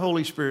pray to the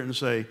Holy Spirit and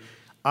say,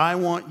 I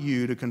want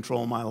you to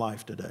control my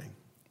life today.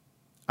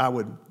 I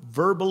would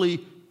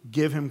verbally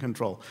give Him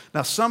control.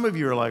 Now, some of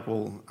you are like,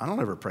 well, I don't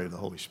ever pray to the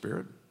Holy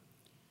Spirit.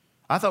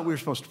 I thought we were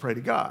supposed to pray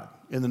to God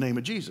in the name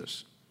of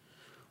Jesus.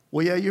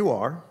 Well, yeah, you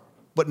are.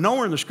 But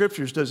nowhere in the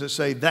Scriptures does it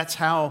say that's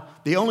how,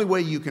 the only way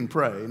you can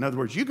pray. In other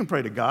words, you can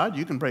pray to God,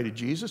 you can pray to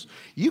Jesus,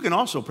 you can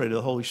also pray to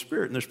the Holy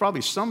Spirit. And there's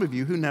probably some of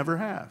you who never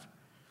have.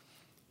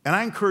 And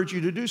I encourage you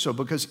to do so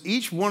because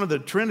each one of the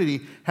Trinity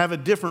have a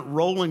different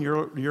role in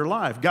your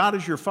life. God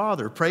is your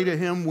Father. Pray to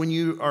Him when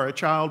you are a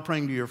child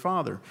praying to your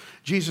Father.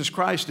 Jesus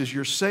Christ is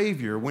your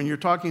Savior. When you're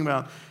talking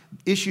about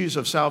issues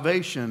of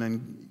salvation,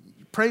 and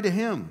pray to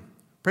Him.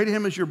 Pray to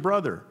Him as your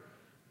brother.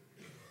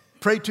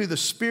 Pray to the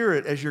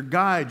Spirit as your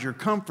guide, your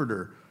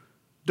comforter.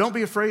 Don't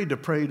be afraid to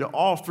pray to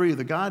all three of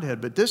the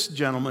Godhead. But this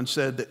gentleman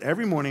said that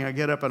every morning I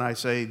get up and I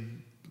say,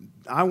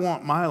 I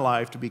want my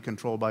life to be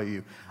controlled by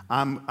you.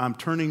 I'm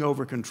turning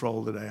over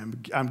control today.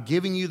 I'm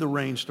giving you the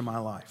reins to my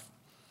life.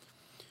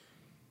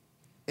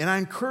 And I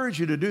encourage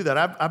you to do that.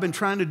 I've been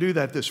trying to do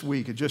that this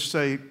week and just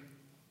say,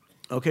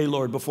 okay,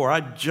 Lord, before I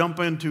jump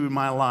into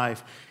my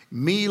life,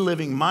 me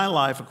living my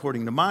life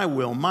according to my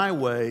will, my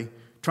way,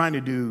 trying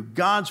to do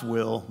God's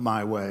will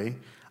my way,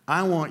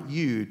 I want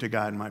you to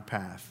guide my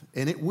path.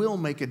 And it will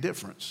make a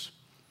difference.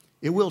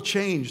 It will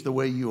change the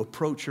way you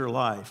approach your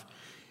life.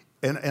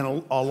 And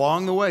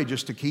along the way,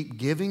 just to keep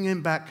giving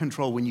Him back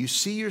control. When you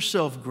see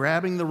yourself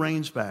grabbing the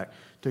reins back,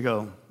 to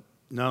go,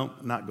 no,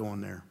 not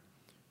going there.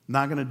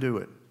 Not going to do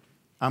it.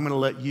 I'm going to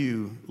let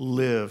you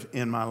live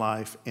in my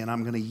life, and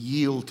I'm going to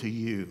yield to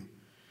you.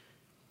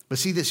 But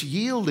see, this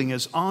yielding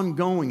is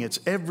ongoing. It's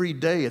every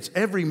day. It's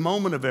every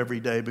moment of every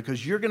day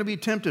because you're going to be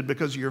tempted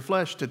because of your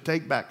flesh to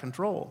take back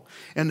control.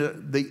 And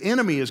the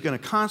enemy is going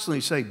to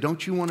constantly say,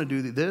 don't you want to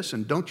do this?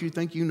 And don't you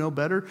think you know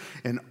better?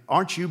 And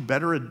aren't you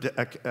better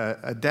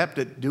adept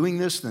at doing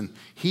this than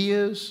he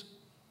is?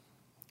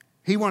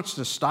 He wants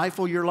to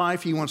stifle your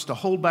life. He wants to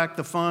hold back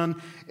the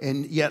fun.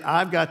 And yet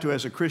I've got to,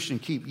 as a Christian,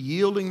 keep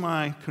yielding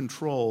my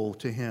control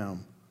to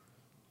Him.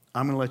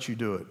 I'm going to let you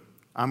do it.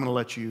 I'm going to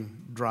let you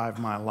drive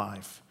my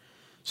life.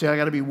 See, I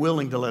got to be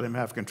willing to let Him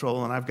have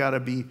control, and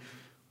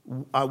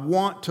I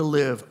want to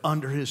live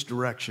under His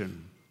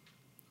direction,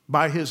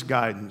 by His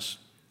guidance.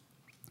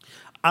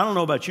 I don't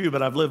know about you,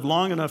 but I've lived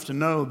long enough to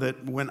know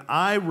that when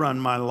I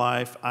run my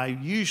life, I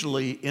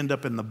usually end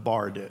up in the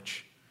bar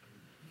ditch.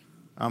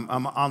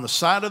 I'm on the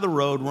side of the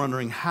road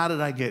wondering, how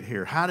did I get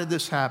here? How did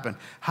this happen?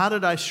 How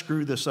did I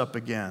screw this up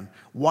again?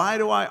 Why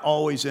do I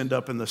always end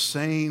up in the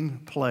same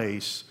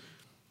place?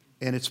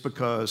 And it's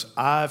because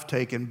I've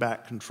taken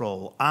back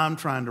control. I'm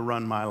trying to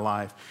run my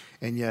life,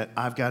 and yet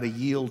I've got to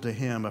yield to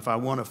Him if I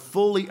want to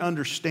fully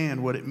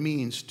understand what it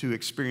means to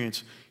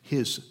experience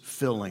His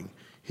filling,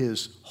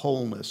 His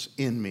wholeness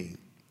in me,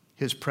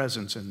 His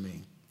presence in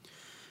me.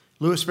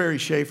 Louis Ferry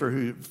Schaefer,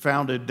 who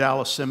founded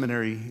Dallas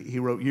Seminary, he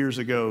wrote years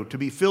ago, "To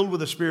be filled with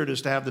the Spirit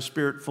is to have the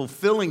Spirit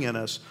fulfilling in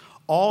us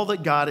all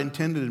that God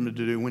intended Him to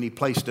do when He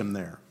placed Him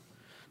there."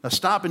 Now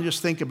stop and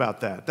just think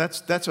about that.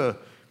 That's a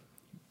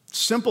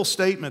simple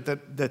statement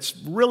that's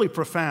really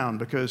profound,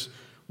 because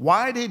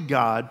why did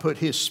God put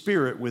His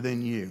Spirit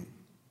within you?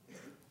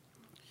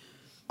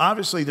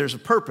 Obviously there's a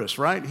purpose,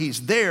 right?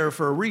 He's there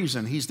for a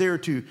reason. He's there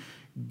to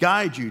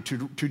guide you,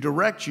 to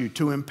direct you,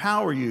 to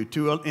empower you,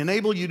 to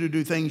enable you to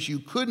do things you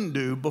couldn't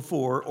do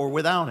before or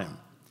without Him.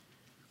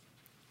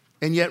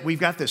 And yet we've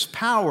got this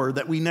power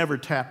that we never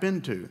tap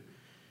into.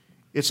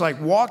 It's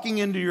like walking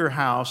into your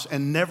house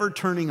and never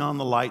turning on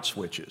the light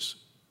switches.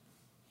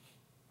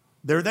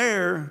 They're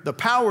there, the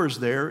power's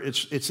there,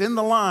 it's in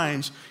the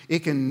lines. It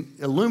can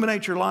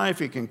illuminate your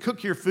life, it can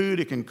cook your food,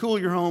 it can cool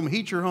your home,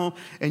 heat your home,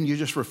 and you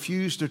just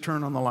refuse to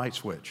turn on the light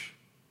switch.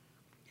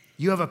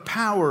 You have a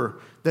power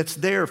that's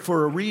there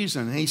for a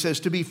reason. And he says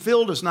to be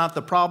filled is not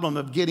the problem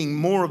of getting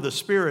more of the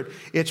Spirit.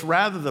 It's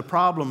rather the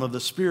problem of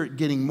the Spirit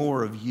getting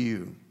more of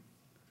you.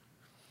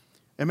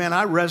 And man,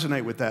 I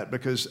resonate with that,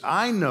 because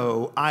I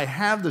know I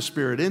have the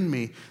Spirit in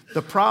me.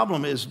 The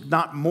problem is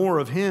not more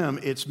of Him.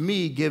 It's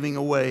me giving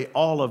away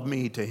all of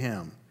me to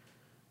Him.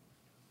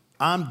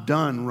 I'm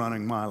done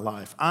running my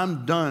life.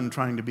 I'm done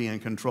trying to be in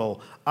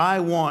control.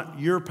 I want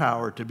your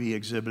power to be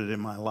exhibited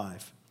in my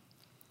life.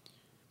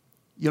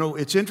 You know,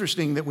 it's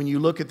interesting that when you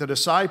look at the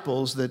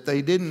disciples, that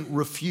they didn't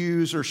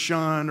refuse or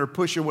shun or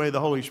push away the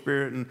Holy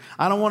Spirit. And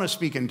I don't want to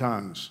speak in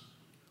tongues.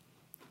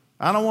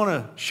 I don't want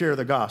to share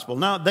the gospel.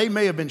 Now, they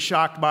may have been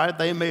shocked by it.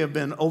 They may have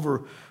been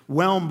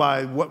overwhelmed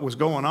by what was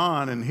going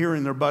on and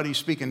hearing their buddies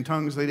speak in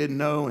tongues they didn't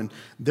know, and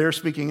they're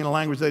speaking in a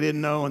language they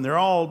didn't know, and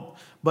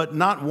but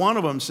not one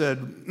of them said,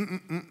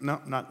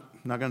 no, not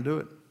going to do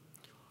it.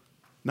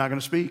 Not going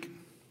to speak.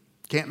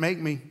 Can't make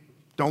me.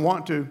 Don't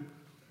want to.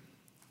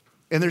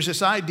 And there's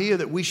this idea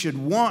that we should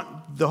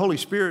want the Holy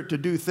Spirit to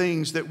do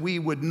things that we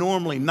would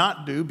normally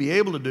not do, be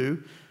able to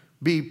do,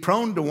 be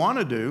prone to want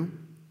to do,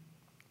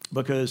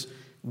 because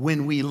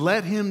when we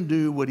let Him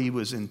do what He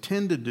was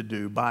intended to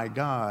do by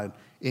God,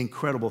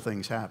 incredible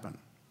things happen.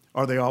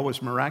 Are they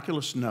always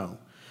miraculous? No.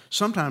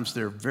 Sometimes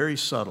they're very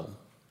subtle,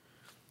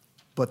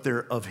 but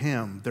they're of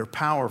Him. They're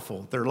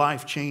powerful. They're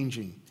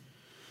life-changing.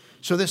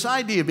 So this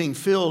idea of being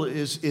filled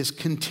is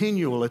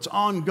continual. It's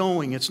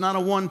ongoing. It's not a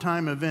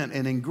one-time event.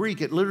 And in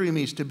Greek, it literally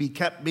means to be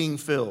kept being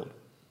filled.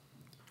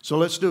 So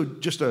let's do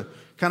just a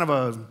kind of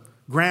a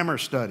grammar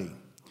study.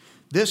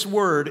 This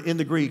word in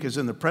the Greek is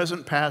in the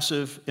present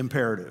passive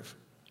imperative.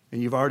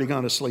 And you've already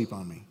gone to sleep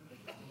on me.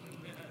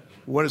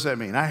 What does that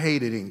mean? I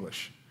hated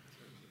English.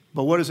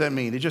 But what does that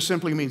mean? It just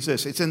simply means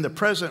this. It's in the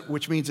present,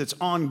 which means it's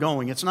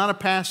ongoing. It's not a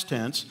past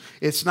tense.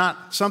 It's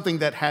not something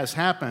that has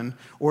happened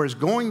or is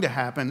going to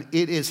happen.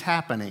 It is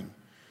happening.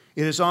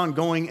 It is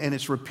ongoing, and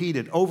it's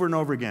repeated over and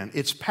over again.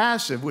 It's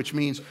passive, which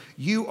means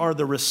you are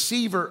the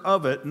receiver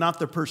of it, not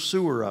the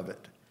pursuer of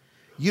it.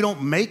 You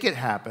don't make it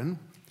happen.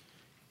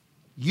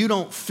 You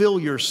don't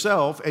fill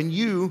yourself, and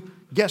you,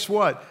 guess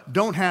what,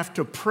 don't have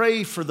to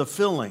pray for the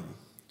filling.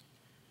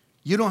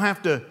 You don't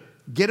have to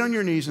get on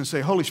your knees and say,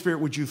 Holy Spirit,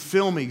 would you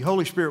fill me?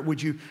 Holy Spirit,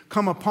 would you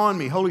come upon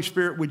me? Holy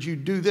Spirit, would you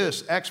do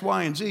this, X,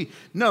 Y, and Z?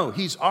 No,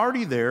 He's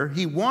already there.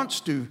 He wants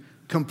to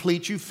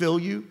complete you, fill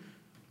you,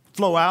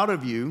 flow out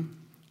of you.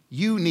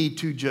 You need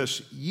to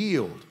just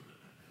yield.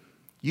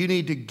 You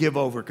need to give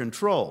over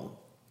control.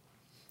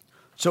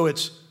 So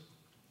it's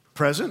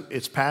present,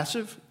 it's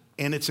passive,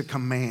 and it's a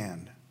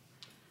command.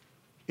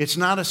 It's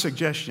not a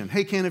suggestion.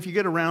 Hey, Ken, if you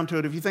get around to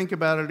it, if you think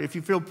about it, if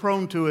you feel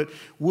prone to it,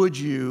 would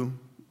you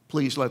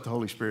please let the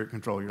Holy Spirit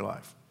control your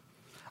life?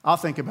 I'll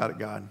think about it,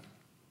 God.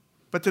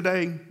 But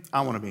today,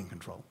 I want to be in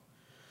control.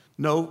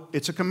 No,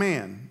 it's a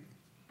command.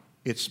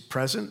 It's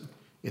present,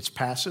 it's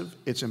passive,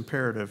 it's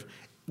imperative,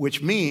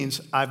 which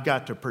means I've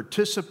got to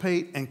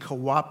participate and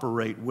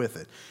cooperate with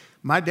it.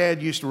 My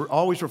dad used to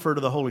always refer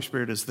to the Holy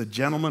Spirit as the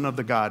gentleman of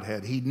the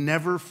Godhead. He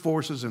never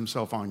forces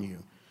Himself on you.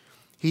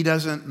 He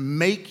doesn't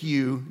make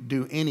you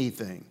do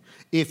anything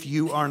if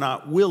you are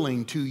not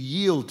willing to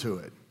yield to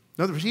it.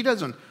 In other words, He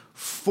doesn't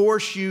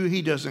force you.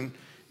 He doesn't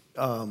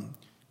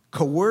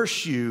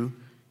coerce you.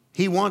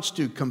 He wants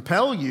to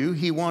compel you.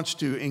 He wants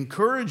to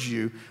encourage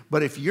you.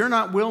 But if you're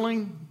not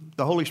willing,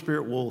 the Holy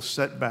Spirit will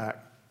set back,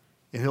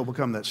 and He'll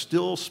become that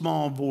still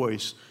small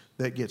voice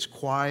that gets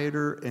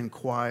quieter and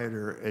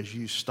quieter as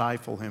you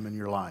stifle Him in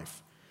your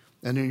life.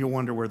 And then you'll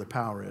wonder where the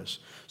power is.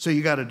 So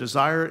you got to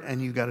desire it,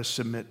 and you got to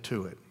submit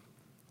to it.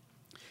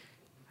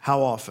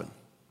 How often?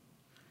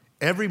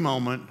 Every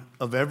moment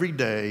of every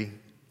day,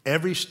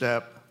 every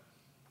step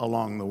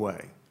along the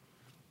way.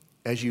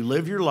 As you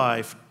live your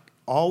life,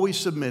 always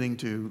submitting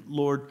to,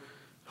 Lord,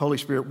 Holy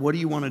Spirit, what do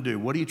you want to do?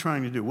 What are you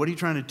trying to do? What are you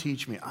trying to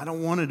teach me? I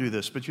don't want to do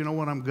this, but you know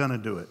what? I'm going to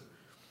do it.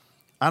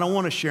 I don't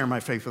want to share my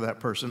faith with that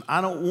person.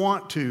 I don't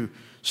want to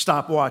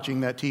stop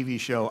watching that TV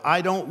show.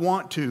 I don't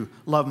want to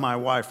love my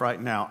wife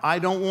right now. I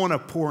don't want to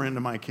pour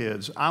into my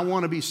kids. I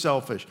want to be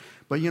selfish.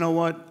 But you know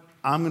what?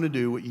 I'm going to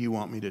do what you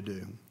want me to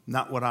do,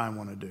 not what I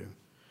want to do.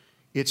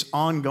 It's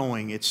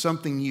ongoing. It's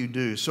something you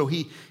do. So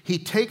he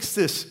takes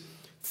this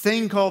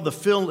thing called the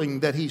filling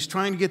that he's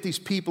trying to get these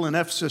people in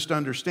Ephesus to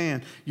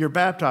understand. You're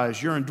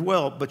baptized, you're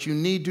indwelt, but you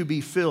need to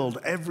be filled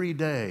every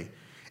day.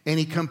 And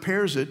he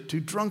compares it to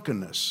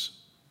drunkenness.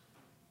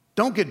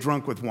 Don't get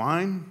drunk with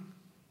wine,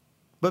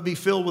 but be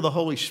filled with the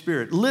Holy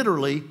Spirit.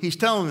 Literally, he's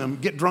telling them,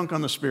 get drunk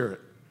on the Spirit.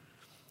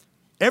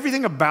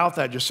 Everything about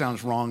that just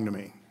sounds wrong to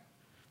me.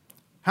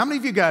 How many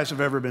of you guys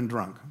have ever been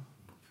drunk?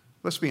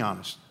 Let's be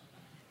honest.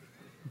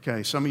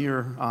 Okay, some of you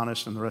are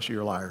honest and the rest of you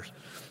are liars.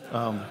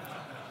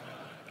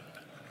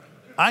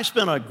 I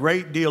spent a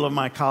great deal of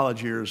my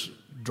college years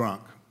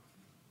drunk,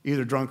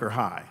 either drunk or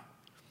high.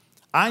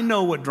 I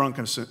know what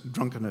drunkenness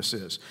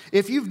is.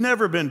 If you've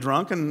never been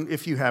drunk, and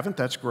if you haven't,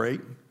 that's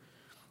great.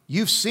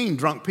 You've seen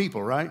drunk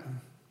people, right?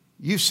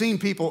 You've seen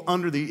people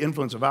under the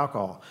influence of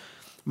alcohol.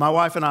 My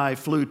wife and I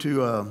flew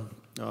to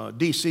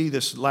D.C.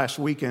 this last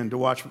weekend to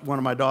watch one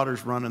of my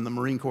daughters run in the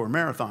Marine Corps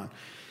Marathon.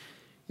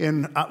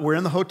 And we're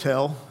in the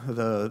hotel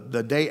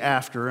the day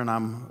after, and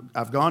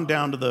I've gone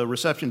down to the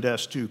reception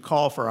desk to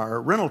call for our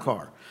rental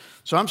car.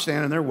 So I'm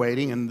standing there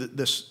waiting, and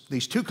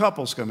these two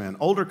couples come in,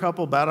 older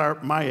couple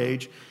about my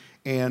age,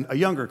 and a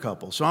younger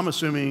couple. So I'm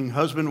assuming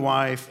husband,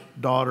 wife,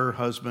 daughter,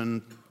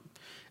 husband,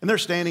 and they're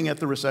standing at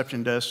the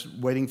reception desk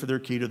waiting for their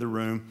key to the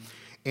room.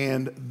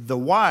 And the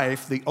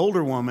wife, the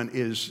older woman,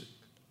 is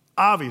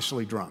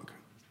obviously drunk.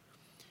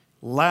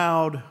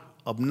 Loud,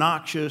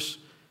 obnoxious,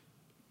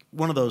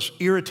 one of those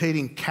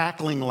irritating,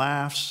 cackling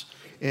laughs.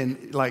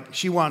 And like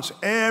she wants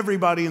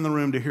everybody in the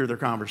room to hear their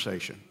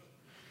conversation.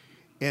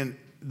 And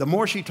the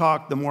more she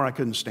talked, the more I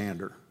couldn't stand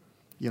her.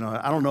 You know,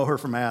 I don't know her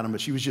from Adam,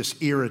 but she was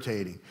just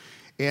irritating.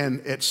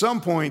 And at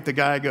some point, the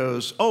guy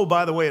goes, oh,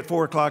 by the way, at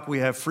 4 o'clock, we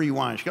have free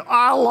wine. She goes,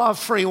 I love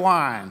free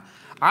wine.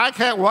 I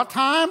can't, what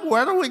time?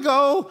 Where do we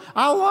go?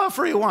 I love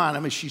free wine. I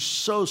mean, she's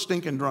so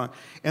stinking drunk.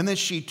 And then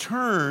she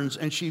turns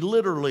and she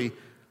literally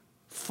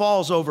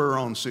falls over her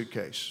own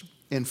suitcase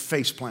and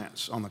face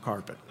plants on the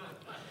carpet.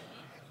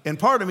 And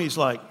part of me is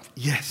like,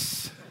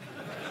 yes,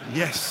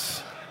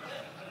 yes.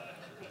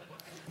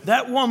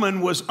 That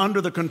woman was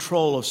under the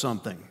control of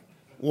something.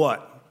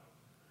 What?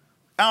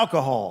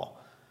 Alcohol.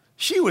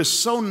 She was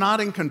so not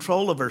in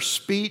control of her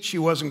speech. She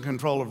wasn't in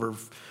control of her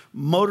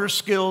motor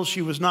skills.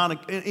 She was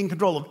not in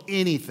control of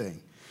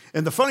anything.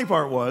 And the funny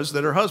part was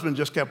that her husband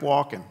just kept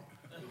walking.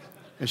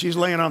 And she's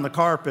laying on the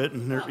carpet,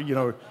 and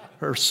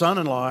her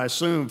son-in-law, I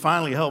assume,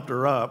 finally helped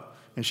her up.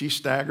 And she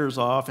staggers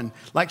off. And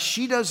like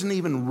she doesn't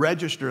even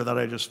register that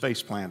I just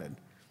face planted.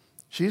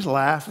 She's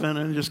laughing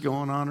and just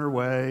going on her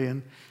way.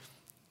 And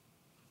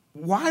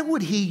why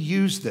would he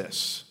use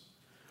this?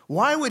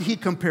 Why would he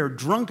compare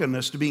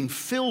drunkenness to being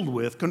filled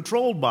with,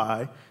 controlled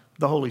by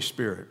the Holy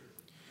Spirit?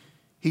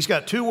 He's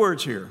got two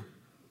words here,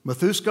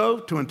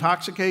 methusko, to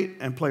intoxicate,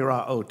 and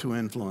plerao, to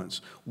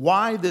influence.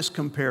 Why this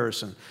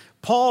comparison?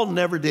 Paul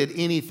never did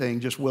anything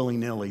just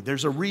willy-nilly.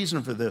 There's a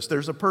reason for this.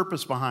 There's a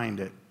purpose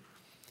behind it.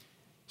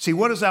 See,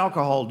 what does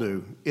alcohol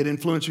do? It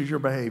influences your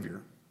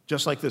behavior,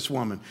 just like this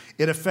woman.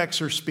 It affects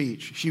her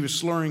speech. She was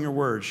slurring her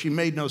words. She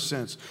made no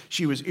sense.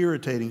 She was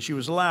irritating. She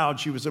was loud.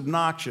 She was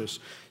obnoxious.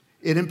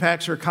 It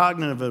impacts her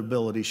cognitive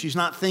ability. She's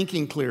not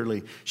thinking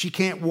clearly. She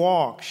can't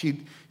walk.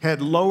 She had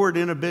lowered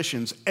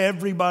inhibitions.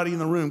 Everybody in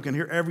the room can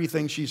hear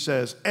everything she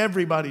says.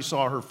 Everybody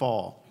saw her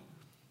fall.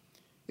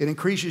 It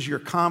increases your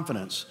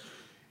confidence.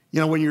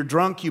 You know, when you're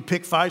drunk, you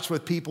pick fights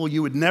with people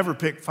you would never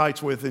pick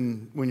fights with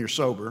when you're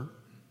sober.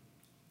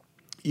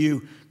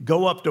 You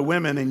go up to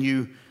women and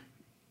you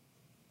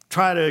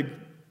try to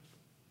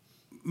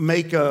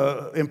make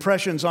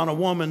impressions on a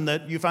woman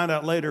that you find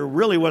out later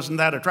really wasn't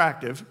that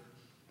attractive.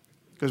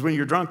 Because when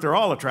you're drunk, they're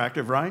all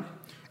attractive, right?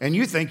 And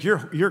you think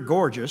you're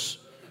gorgeous.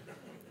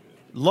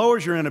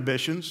 Lowers your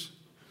inhibitions,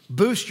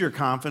 boosts your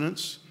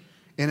confidence,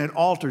 and it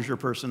alters your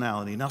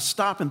personality. Now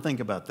stop and think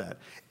about that.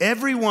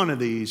 Every one of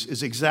these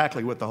is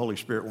exactly what the Holy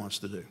Spirit wants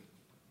to do.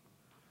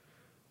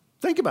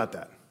 Think about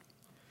that.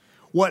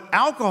 What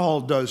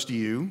alcohol does to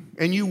you,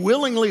 and you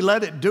willingly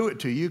let it do it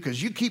to you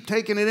because you keep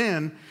taking it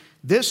in,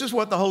 this is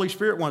what the Holy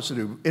Spirit wants to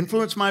do.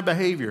 Influence my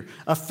behavior,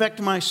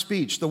 affect my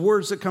speech, the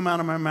words that come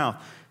out of my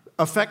mouth,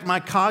 affect my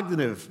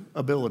cognitive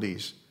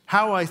abilities,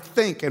 how I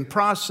think and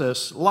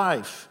process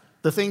life,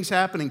 the things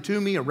happening to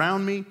me,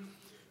 around me,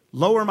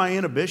 lower my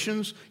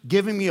inhibitions,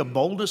 giving me a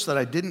boldness that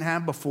I didn't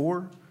have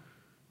before,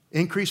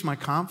 increase my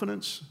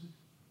confidence,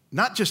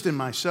 not just in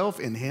myself,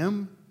 in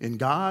Him, in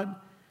God,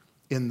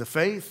 in the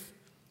faith,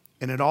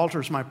 and it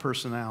alters my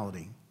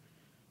personality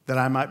that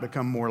I might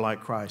become more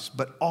like Christ,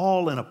 but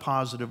all in a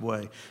positive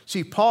way.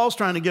 See, Paul's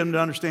trying to get them to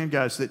understand,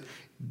 guys, that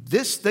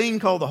this thing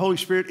called the Holy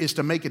Spirit is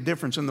to make a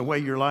difference in the way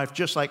your life,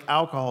 just like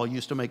alcohol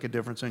used to make a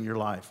difference in your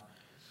life.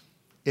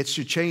 It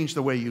should change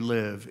the way you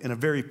live in a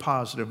very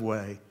positive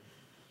way.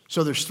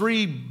 So there's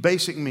three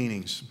basic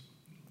meanings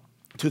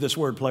to this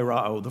word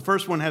plerao. The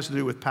first one has to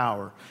do with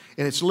power,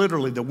 and it's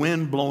literally the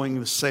wind blowing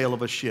the sail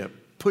of a ship,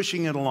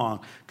 pushing it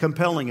along,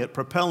 compelling it,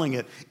 propelling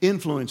it,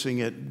 influencing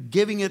it,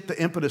 giving it the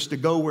impetus to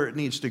go where it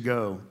needs to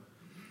go.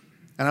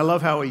 And I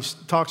love how he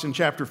talks in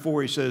chapter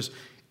 4. He says,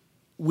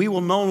 we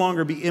will no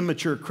longer be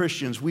immature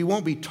Christians. We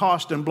won't be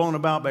tossed and blown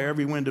about by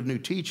every wind of new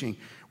teaching.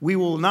 We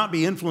will not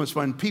be influenced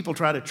when people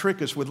try to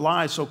trick us with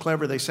lies so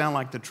clever they sound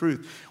like the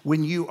truth.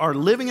 When you are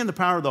living in the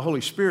power of the Holy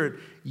Spirit,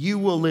 you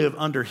will live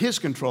under His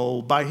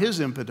control, by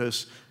His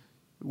impetus,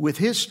 with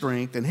His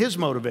strength and His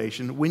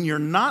motivation. When you're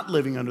not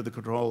living under the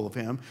control of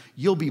Him,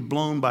 you'll be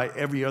blown by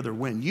every other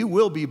wind. You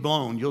will be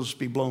blown. You'll just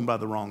be blown by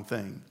the wrong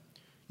thing.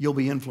 You'll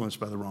be influenced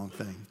by the wrong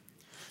thing.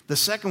 The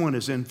second one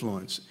is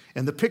influence.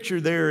 And the picture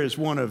there is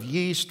one of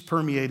yeast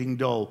permeating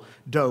dough.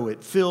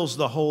 It fills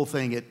the whole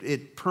thing.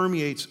 It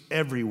permeates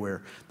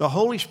everywhere. The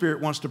Holy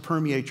Spirit wants to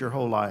permeate your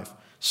whole life,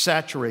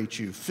 saturate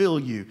you, fill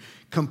you,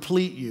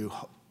 complete you,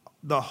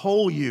 the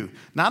whole you.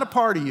 Not a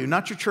part of you,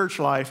 not your church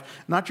life,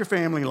 not your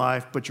family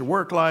life, but your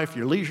work life,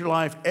 your leisure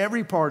life,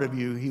 every part of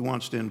you He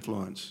wants to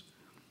influence.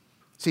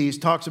 See, He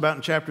talks about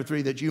in chapter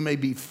 3 that you may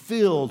be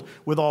filled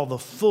with all the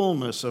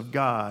fullness of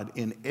God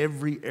in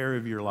every area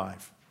of your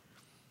life.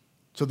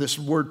 So this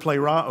word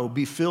plerao,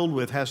 be filled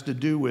with, has to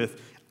do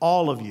with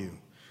all of you,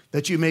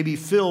 that you may be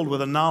filled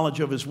with a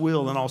knowledge of His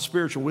will and all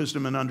spiritual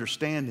wisdom and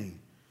understanding.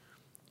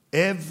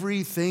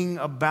 Everything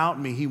about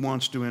me He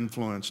wants to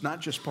influence,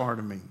 not just part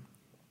of me.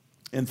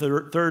 And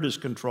third is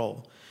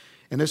control.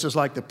 And this is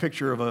like the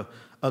picture of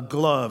a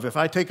glove. If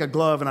I take a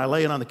glove and I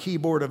lay it on the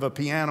keyboard of a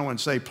piano and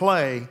say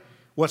play,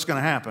 what's going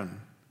to happen?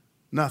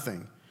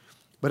 Nothing.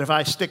 But if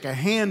I stick a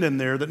hand in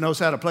there that knows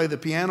how to play the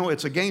piano,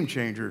 it's a game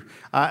changer.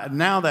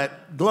 Now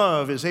that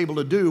glove is able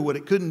to do what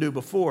it couldn't do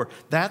before.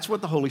 That's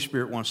what the Holy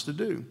Spirit wants to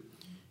do.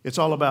 It's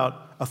all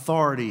about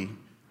authority,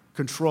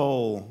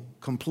 control,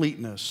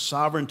 completeness,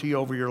 sovereignty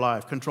over your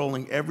life,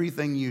 controlling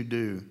everything you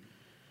do.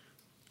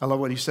 I love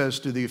what he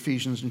says to the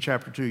Ephesians in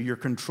chapter 2. You're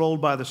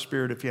controlled by the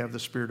Spirit if you have the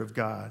Spirit of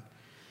God.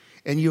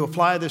 And you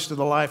apply this to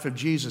the life of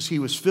Jesus. He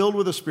was filled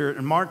with the Spirit,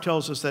 and Mark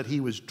tells us that He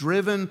was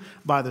driven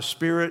by the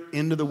Spirit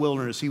into the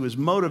wilderness. He was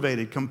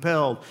motivated,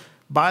 compelled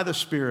by the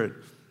Spirit.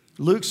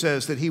 Luke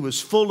says that He was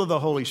full of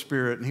the Holy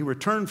Spirit, and He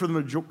returned from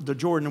the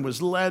Jordan and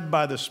was led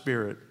by the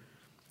Spirit.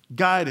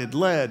 Guided,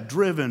 led,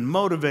 driven,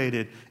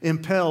 motivated,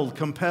 impelled,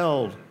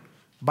 compelled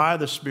by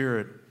the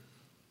Spirit.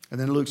 And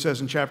then Luke says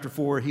in chapter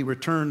 4, He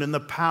returned in the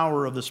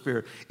power of the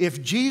Spirit.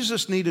 If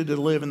Jesus needed to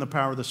live in the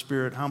power of the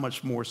Spirit, how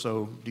much more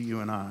so do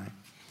you and I?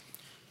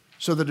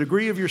 So the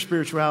degree of your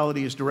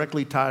spirituality is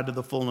directly tied to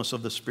the fullness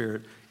of the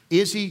Spirit.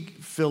 Is He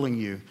filling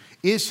you?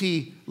 Is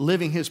He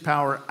living His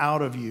power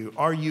out of you?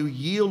 Are you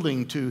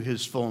yielding to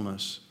His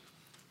fullness?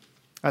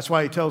 That's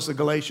why He tells the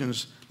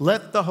Galatians,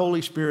 let the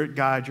Holy Spirit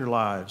guide your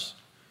lives.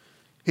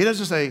 He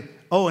doesn't say,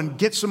 oh, and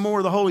get some more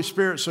of the Holy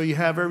Spirit so you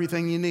have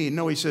everything you need.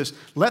 No, He says,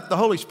 let the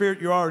Holy Spirit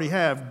you already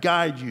have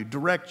guide you,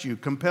 direct you,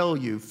 compel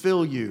you,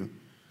 fill you.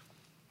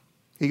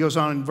 He goes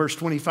on in verse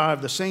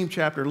 25, the same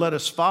chapter, let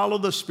us follow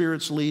the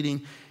Spirit's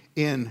leading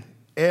in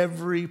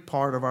every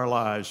part of our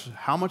lives.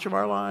 How much of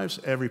our lives?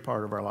 Every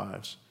part of our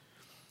lives.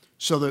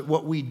 So that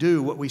what we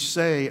do, what we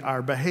say,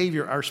 our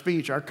behavior, our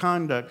speech, our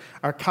conduct,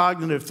 our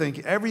cognitive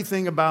thinking,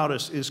 everything about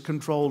us is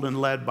controlled and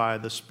led by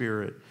the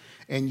Spirit.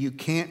 And you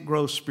can't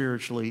grow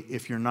spiritually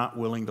if you're not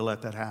willing to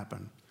let that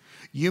happen.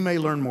 You may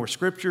learn more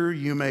scripture,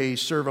 you may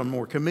serve on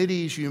more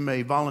committees, you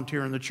may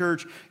volunteer in the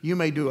church, you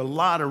may do a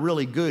lot of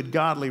really good,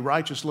 godly,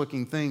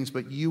 righteous-looking things,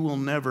 but you will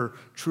never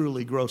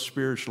truly grow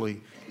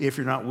spiritually if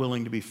you're not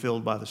willing to be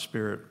filled by the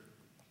Spirit.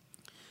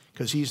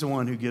 Because He's the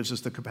one who gives us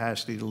the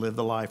capacity to live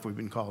the life we've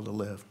been called to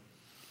live.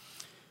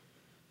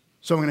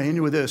 So I'm going to end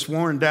with this.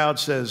 Warren Dowd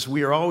says,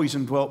 we are always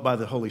indwelt by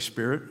the Holy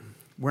Spirit.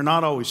 We're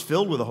not always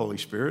filled with the Holy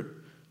Spirit.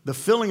 The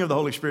filling of the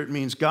Holy Spirit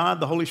means God,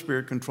 the Holy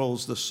Spirit,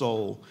 controls the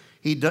soul.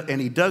 And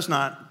He does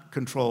not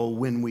control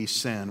when we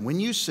sin. When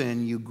you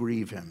sin, you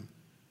grieve Him.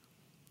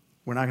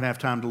 We're not going to have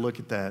time to look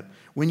at that.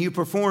 When you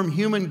perform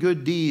human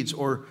good deeds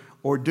or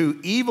do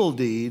evil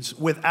deeds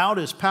without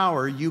His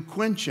power, you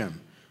quench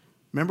Him.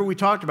 Remember we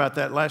talked about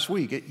that last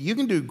week. You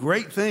can do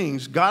great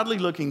things,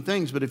 godly-looking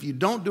things, but if you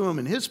don't do them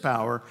in His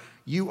power,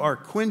 you are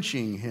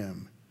quenching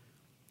Him.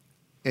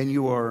 And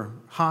you are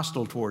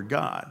hostile toward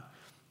God.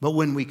 But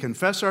when we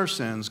confess our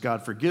sins,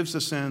 God forgives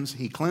the sins,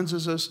 He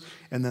cleanses us,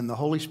 and then the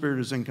Holy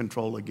Spirit is in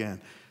control again.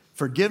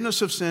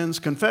 Forgiveness of sins,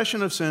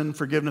 confession of sin,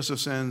 forgiveness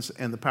of sins,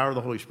 and the power of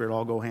the Holy Spirit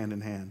all go hand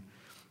in hand.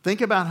 Think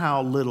about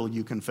how little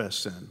you confess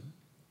sin.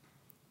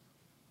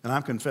 And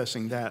I'm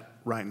confessing that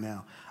right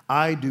now.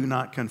 I do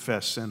not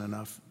confess sin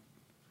enough.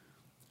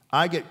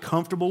 I get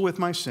comfortable with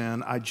my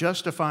sin. I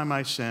justify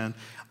my sin.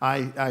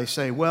 I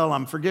say, well,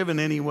 I'm forgiven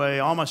anyway.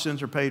 All my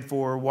sins are paid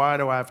for. Why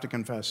do I have to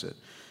confess it?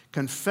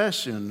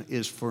 Confession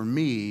is for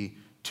me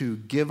to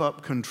give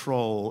up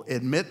control,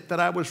 admit that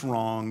I was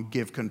wrong,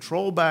 give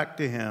control back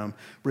to him,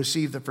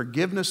 receive the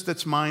forgiveness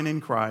that's mine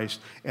in Christ,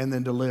 and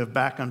then to live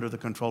back under the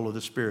control of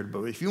the Spirit.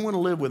 But if you want to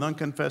live with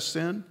unconfessed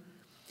sin,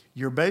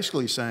 you're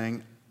basically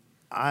saying,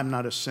 I'm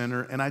not a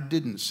sinner and I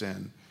didn't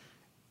sin.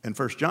 And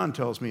 1 John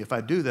tells me if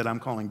I do that, I'm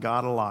calling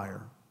God a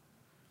liar.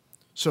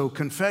 So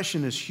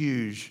confession is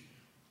huge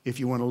if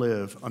you want to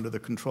live under the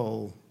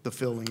control, the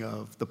filling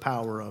of, the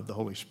power of the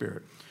Holy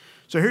Spirit.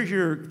 So here's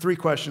your 3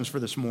 questions for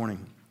this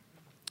morning.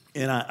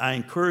 And I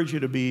encourage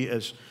you to be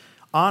as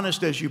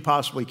honest as you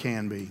possibly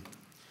can be.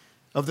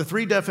 Of the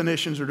 3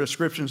 definitions or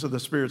descriptions of the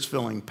Spirit's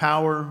filling,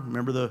 power,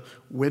 remember the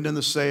wind in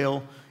the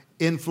sail,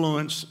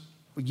 influence,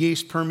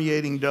 yeast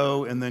permeating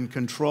dough, and then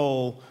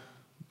control,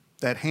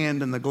 that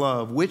hand in the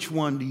glove. Which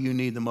one do you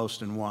need the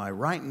most and why?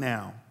 Right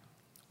now,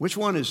 which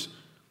one is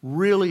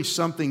really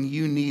something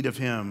you need of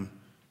him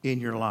in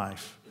your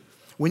life?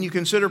 When you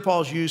consider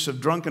Paul's use of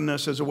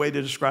drunkenness as a way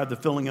to describe the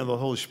filling of the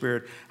Holy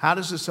Spirit, how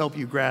does this help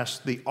you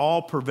grasp the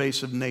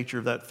all-pervasive nature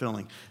of that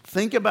filling?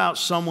 Think about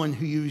someone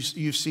who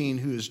you've seen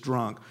who is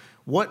drunk.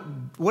 What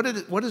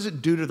does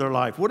it do to their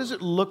life? What does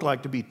it look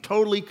like to be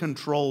totally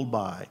controlled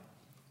by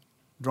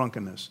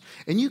drunkenness?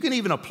 And you can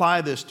even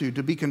apply this to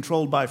be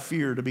controlled by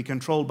fear, to be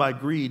controlled by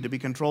greed, to be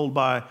controlled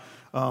by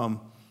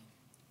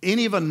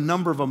any of a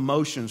number of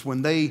emotions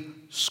when they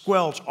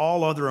squelch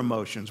all other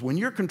emotions. When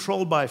you're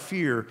controlled by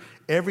fear,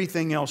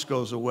 everything else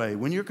goes away.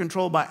 When you're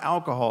controlled by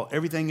alcohol,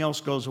 everything else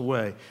goes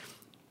away.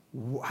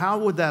 How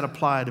would that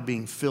apply to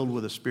being filled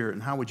with the Spirit,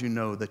 and how would you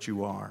know that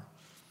you are?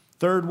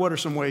 Third, what are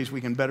some ways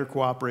we can better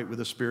cooperate with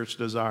the Spirit's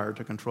desire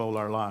to control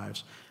our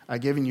lives?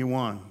 I've given you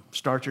one.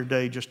 Start your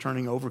day just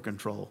turning over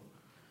control.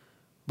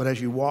 But as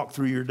you walk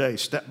through your day,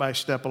 step by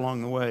step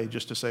along the way,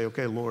 just to say,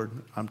 okay, Lord,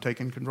 I'm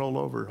taking control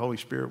over. Holy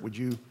Spirit, would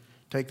you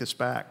take this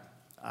back?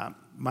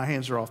 My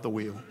hands are off the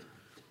wheel.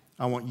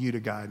 I want you to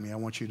guide me. I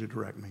want you to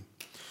direct me.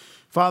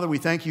 Father, we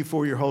thank you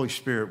for your Holy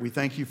Spirit. We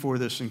thank you for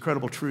this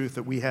incredible truth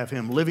that we have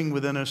him living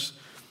within us.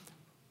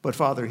 But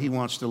Father, he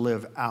wants to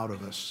live out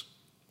of us.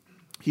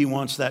 He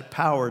wants that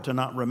power to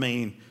not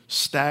remain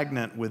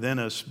stagnant within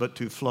us, but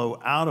to flow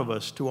out of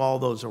us to all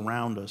those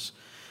around us.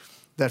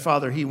 That,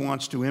 Father, he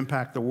wants to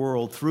impact the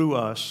world through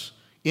us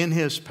in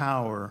his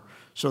power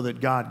so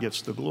that God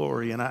gets the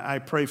glory. And I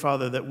pray,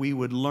 Father, that we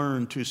would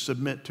learn to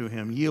submit to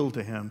him, yield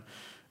to him,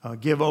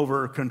 give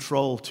over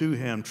control to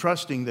him,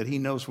 trusting that he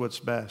knows what's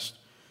best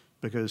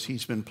because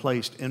he's been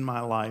placed in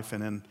my life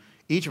and in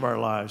each of our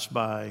lives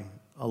by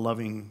a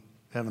loving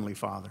Heavenly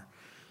Father.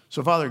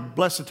 So, Father,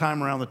 bless the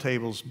time around the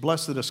tables,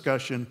 bless the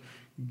discussion,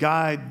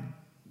 guide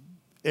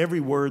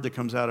every word that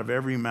comes out of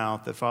every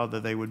mouth, that, Father,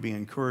 they would be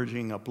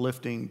encouraging,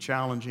 uplifting,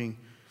 challenging,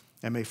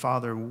 and may,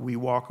 Father, we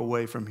walk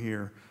away from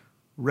here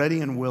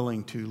ready and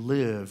willing to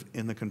live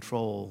in the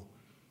control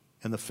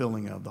and the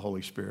filling of the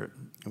Holy Spirit.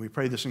 And we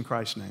pray this in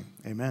Christ's name.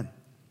 Amen.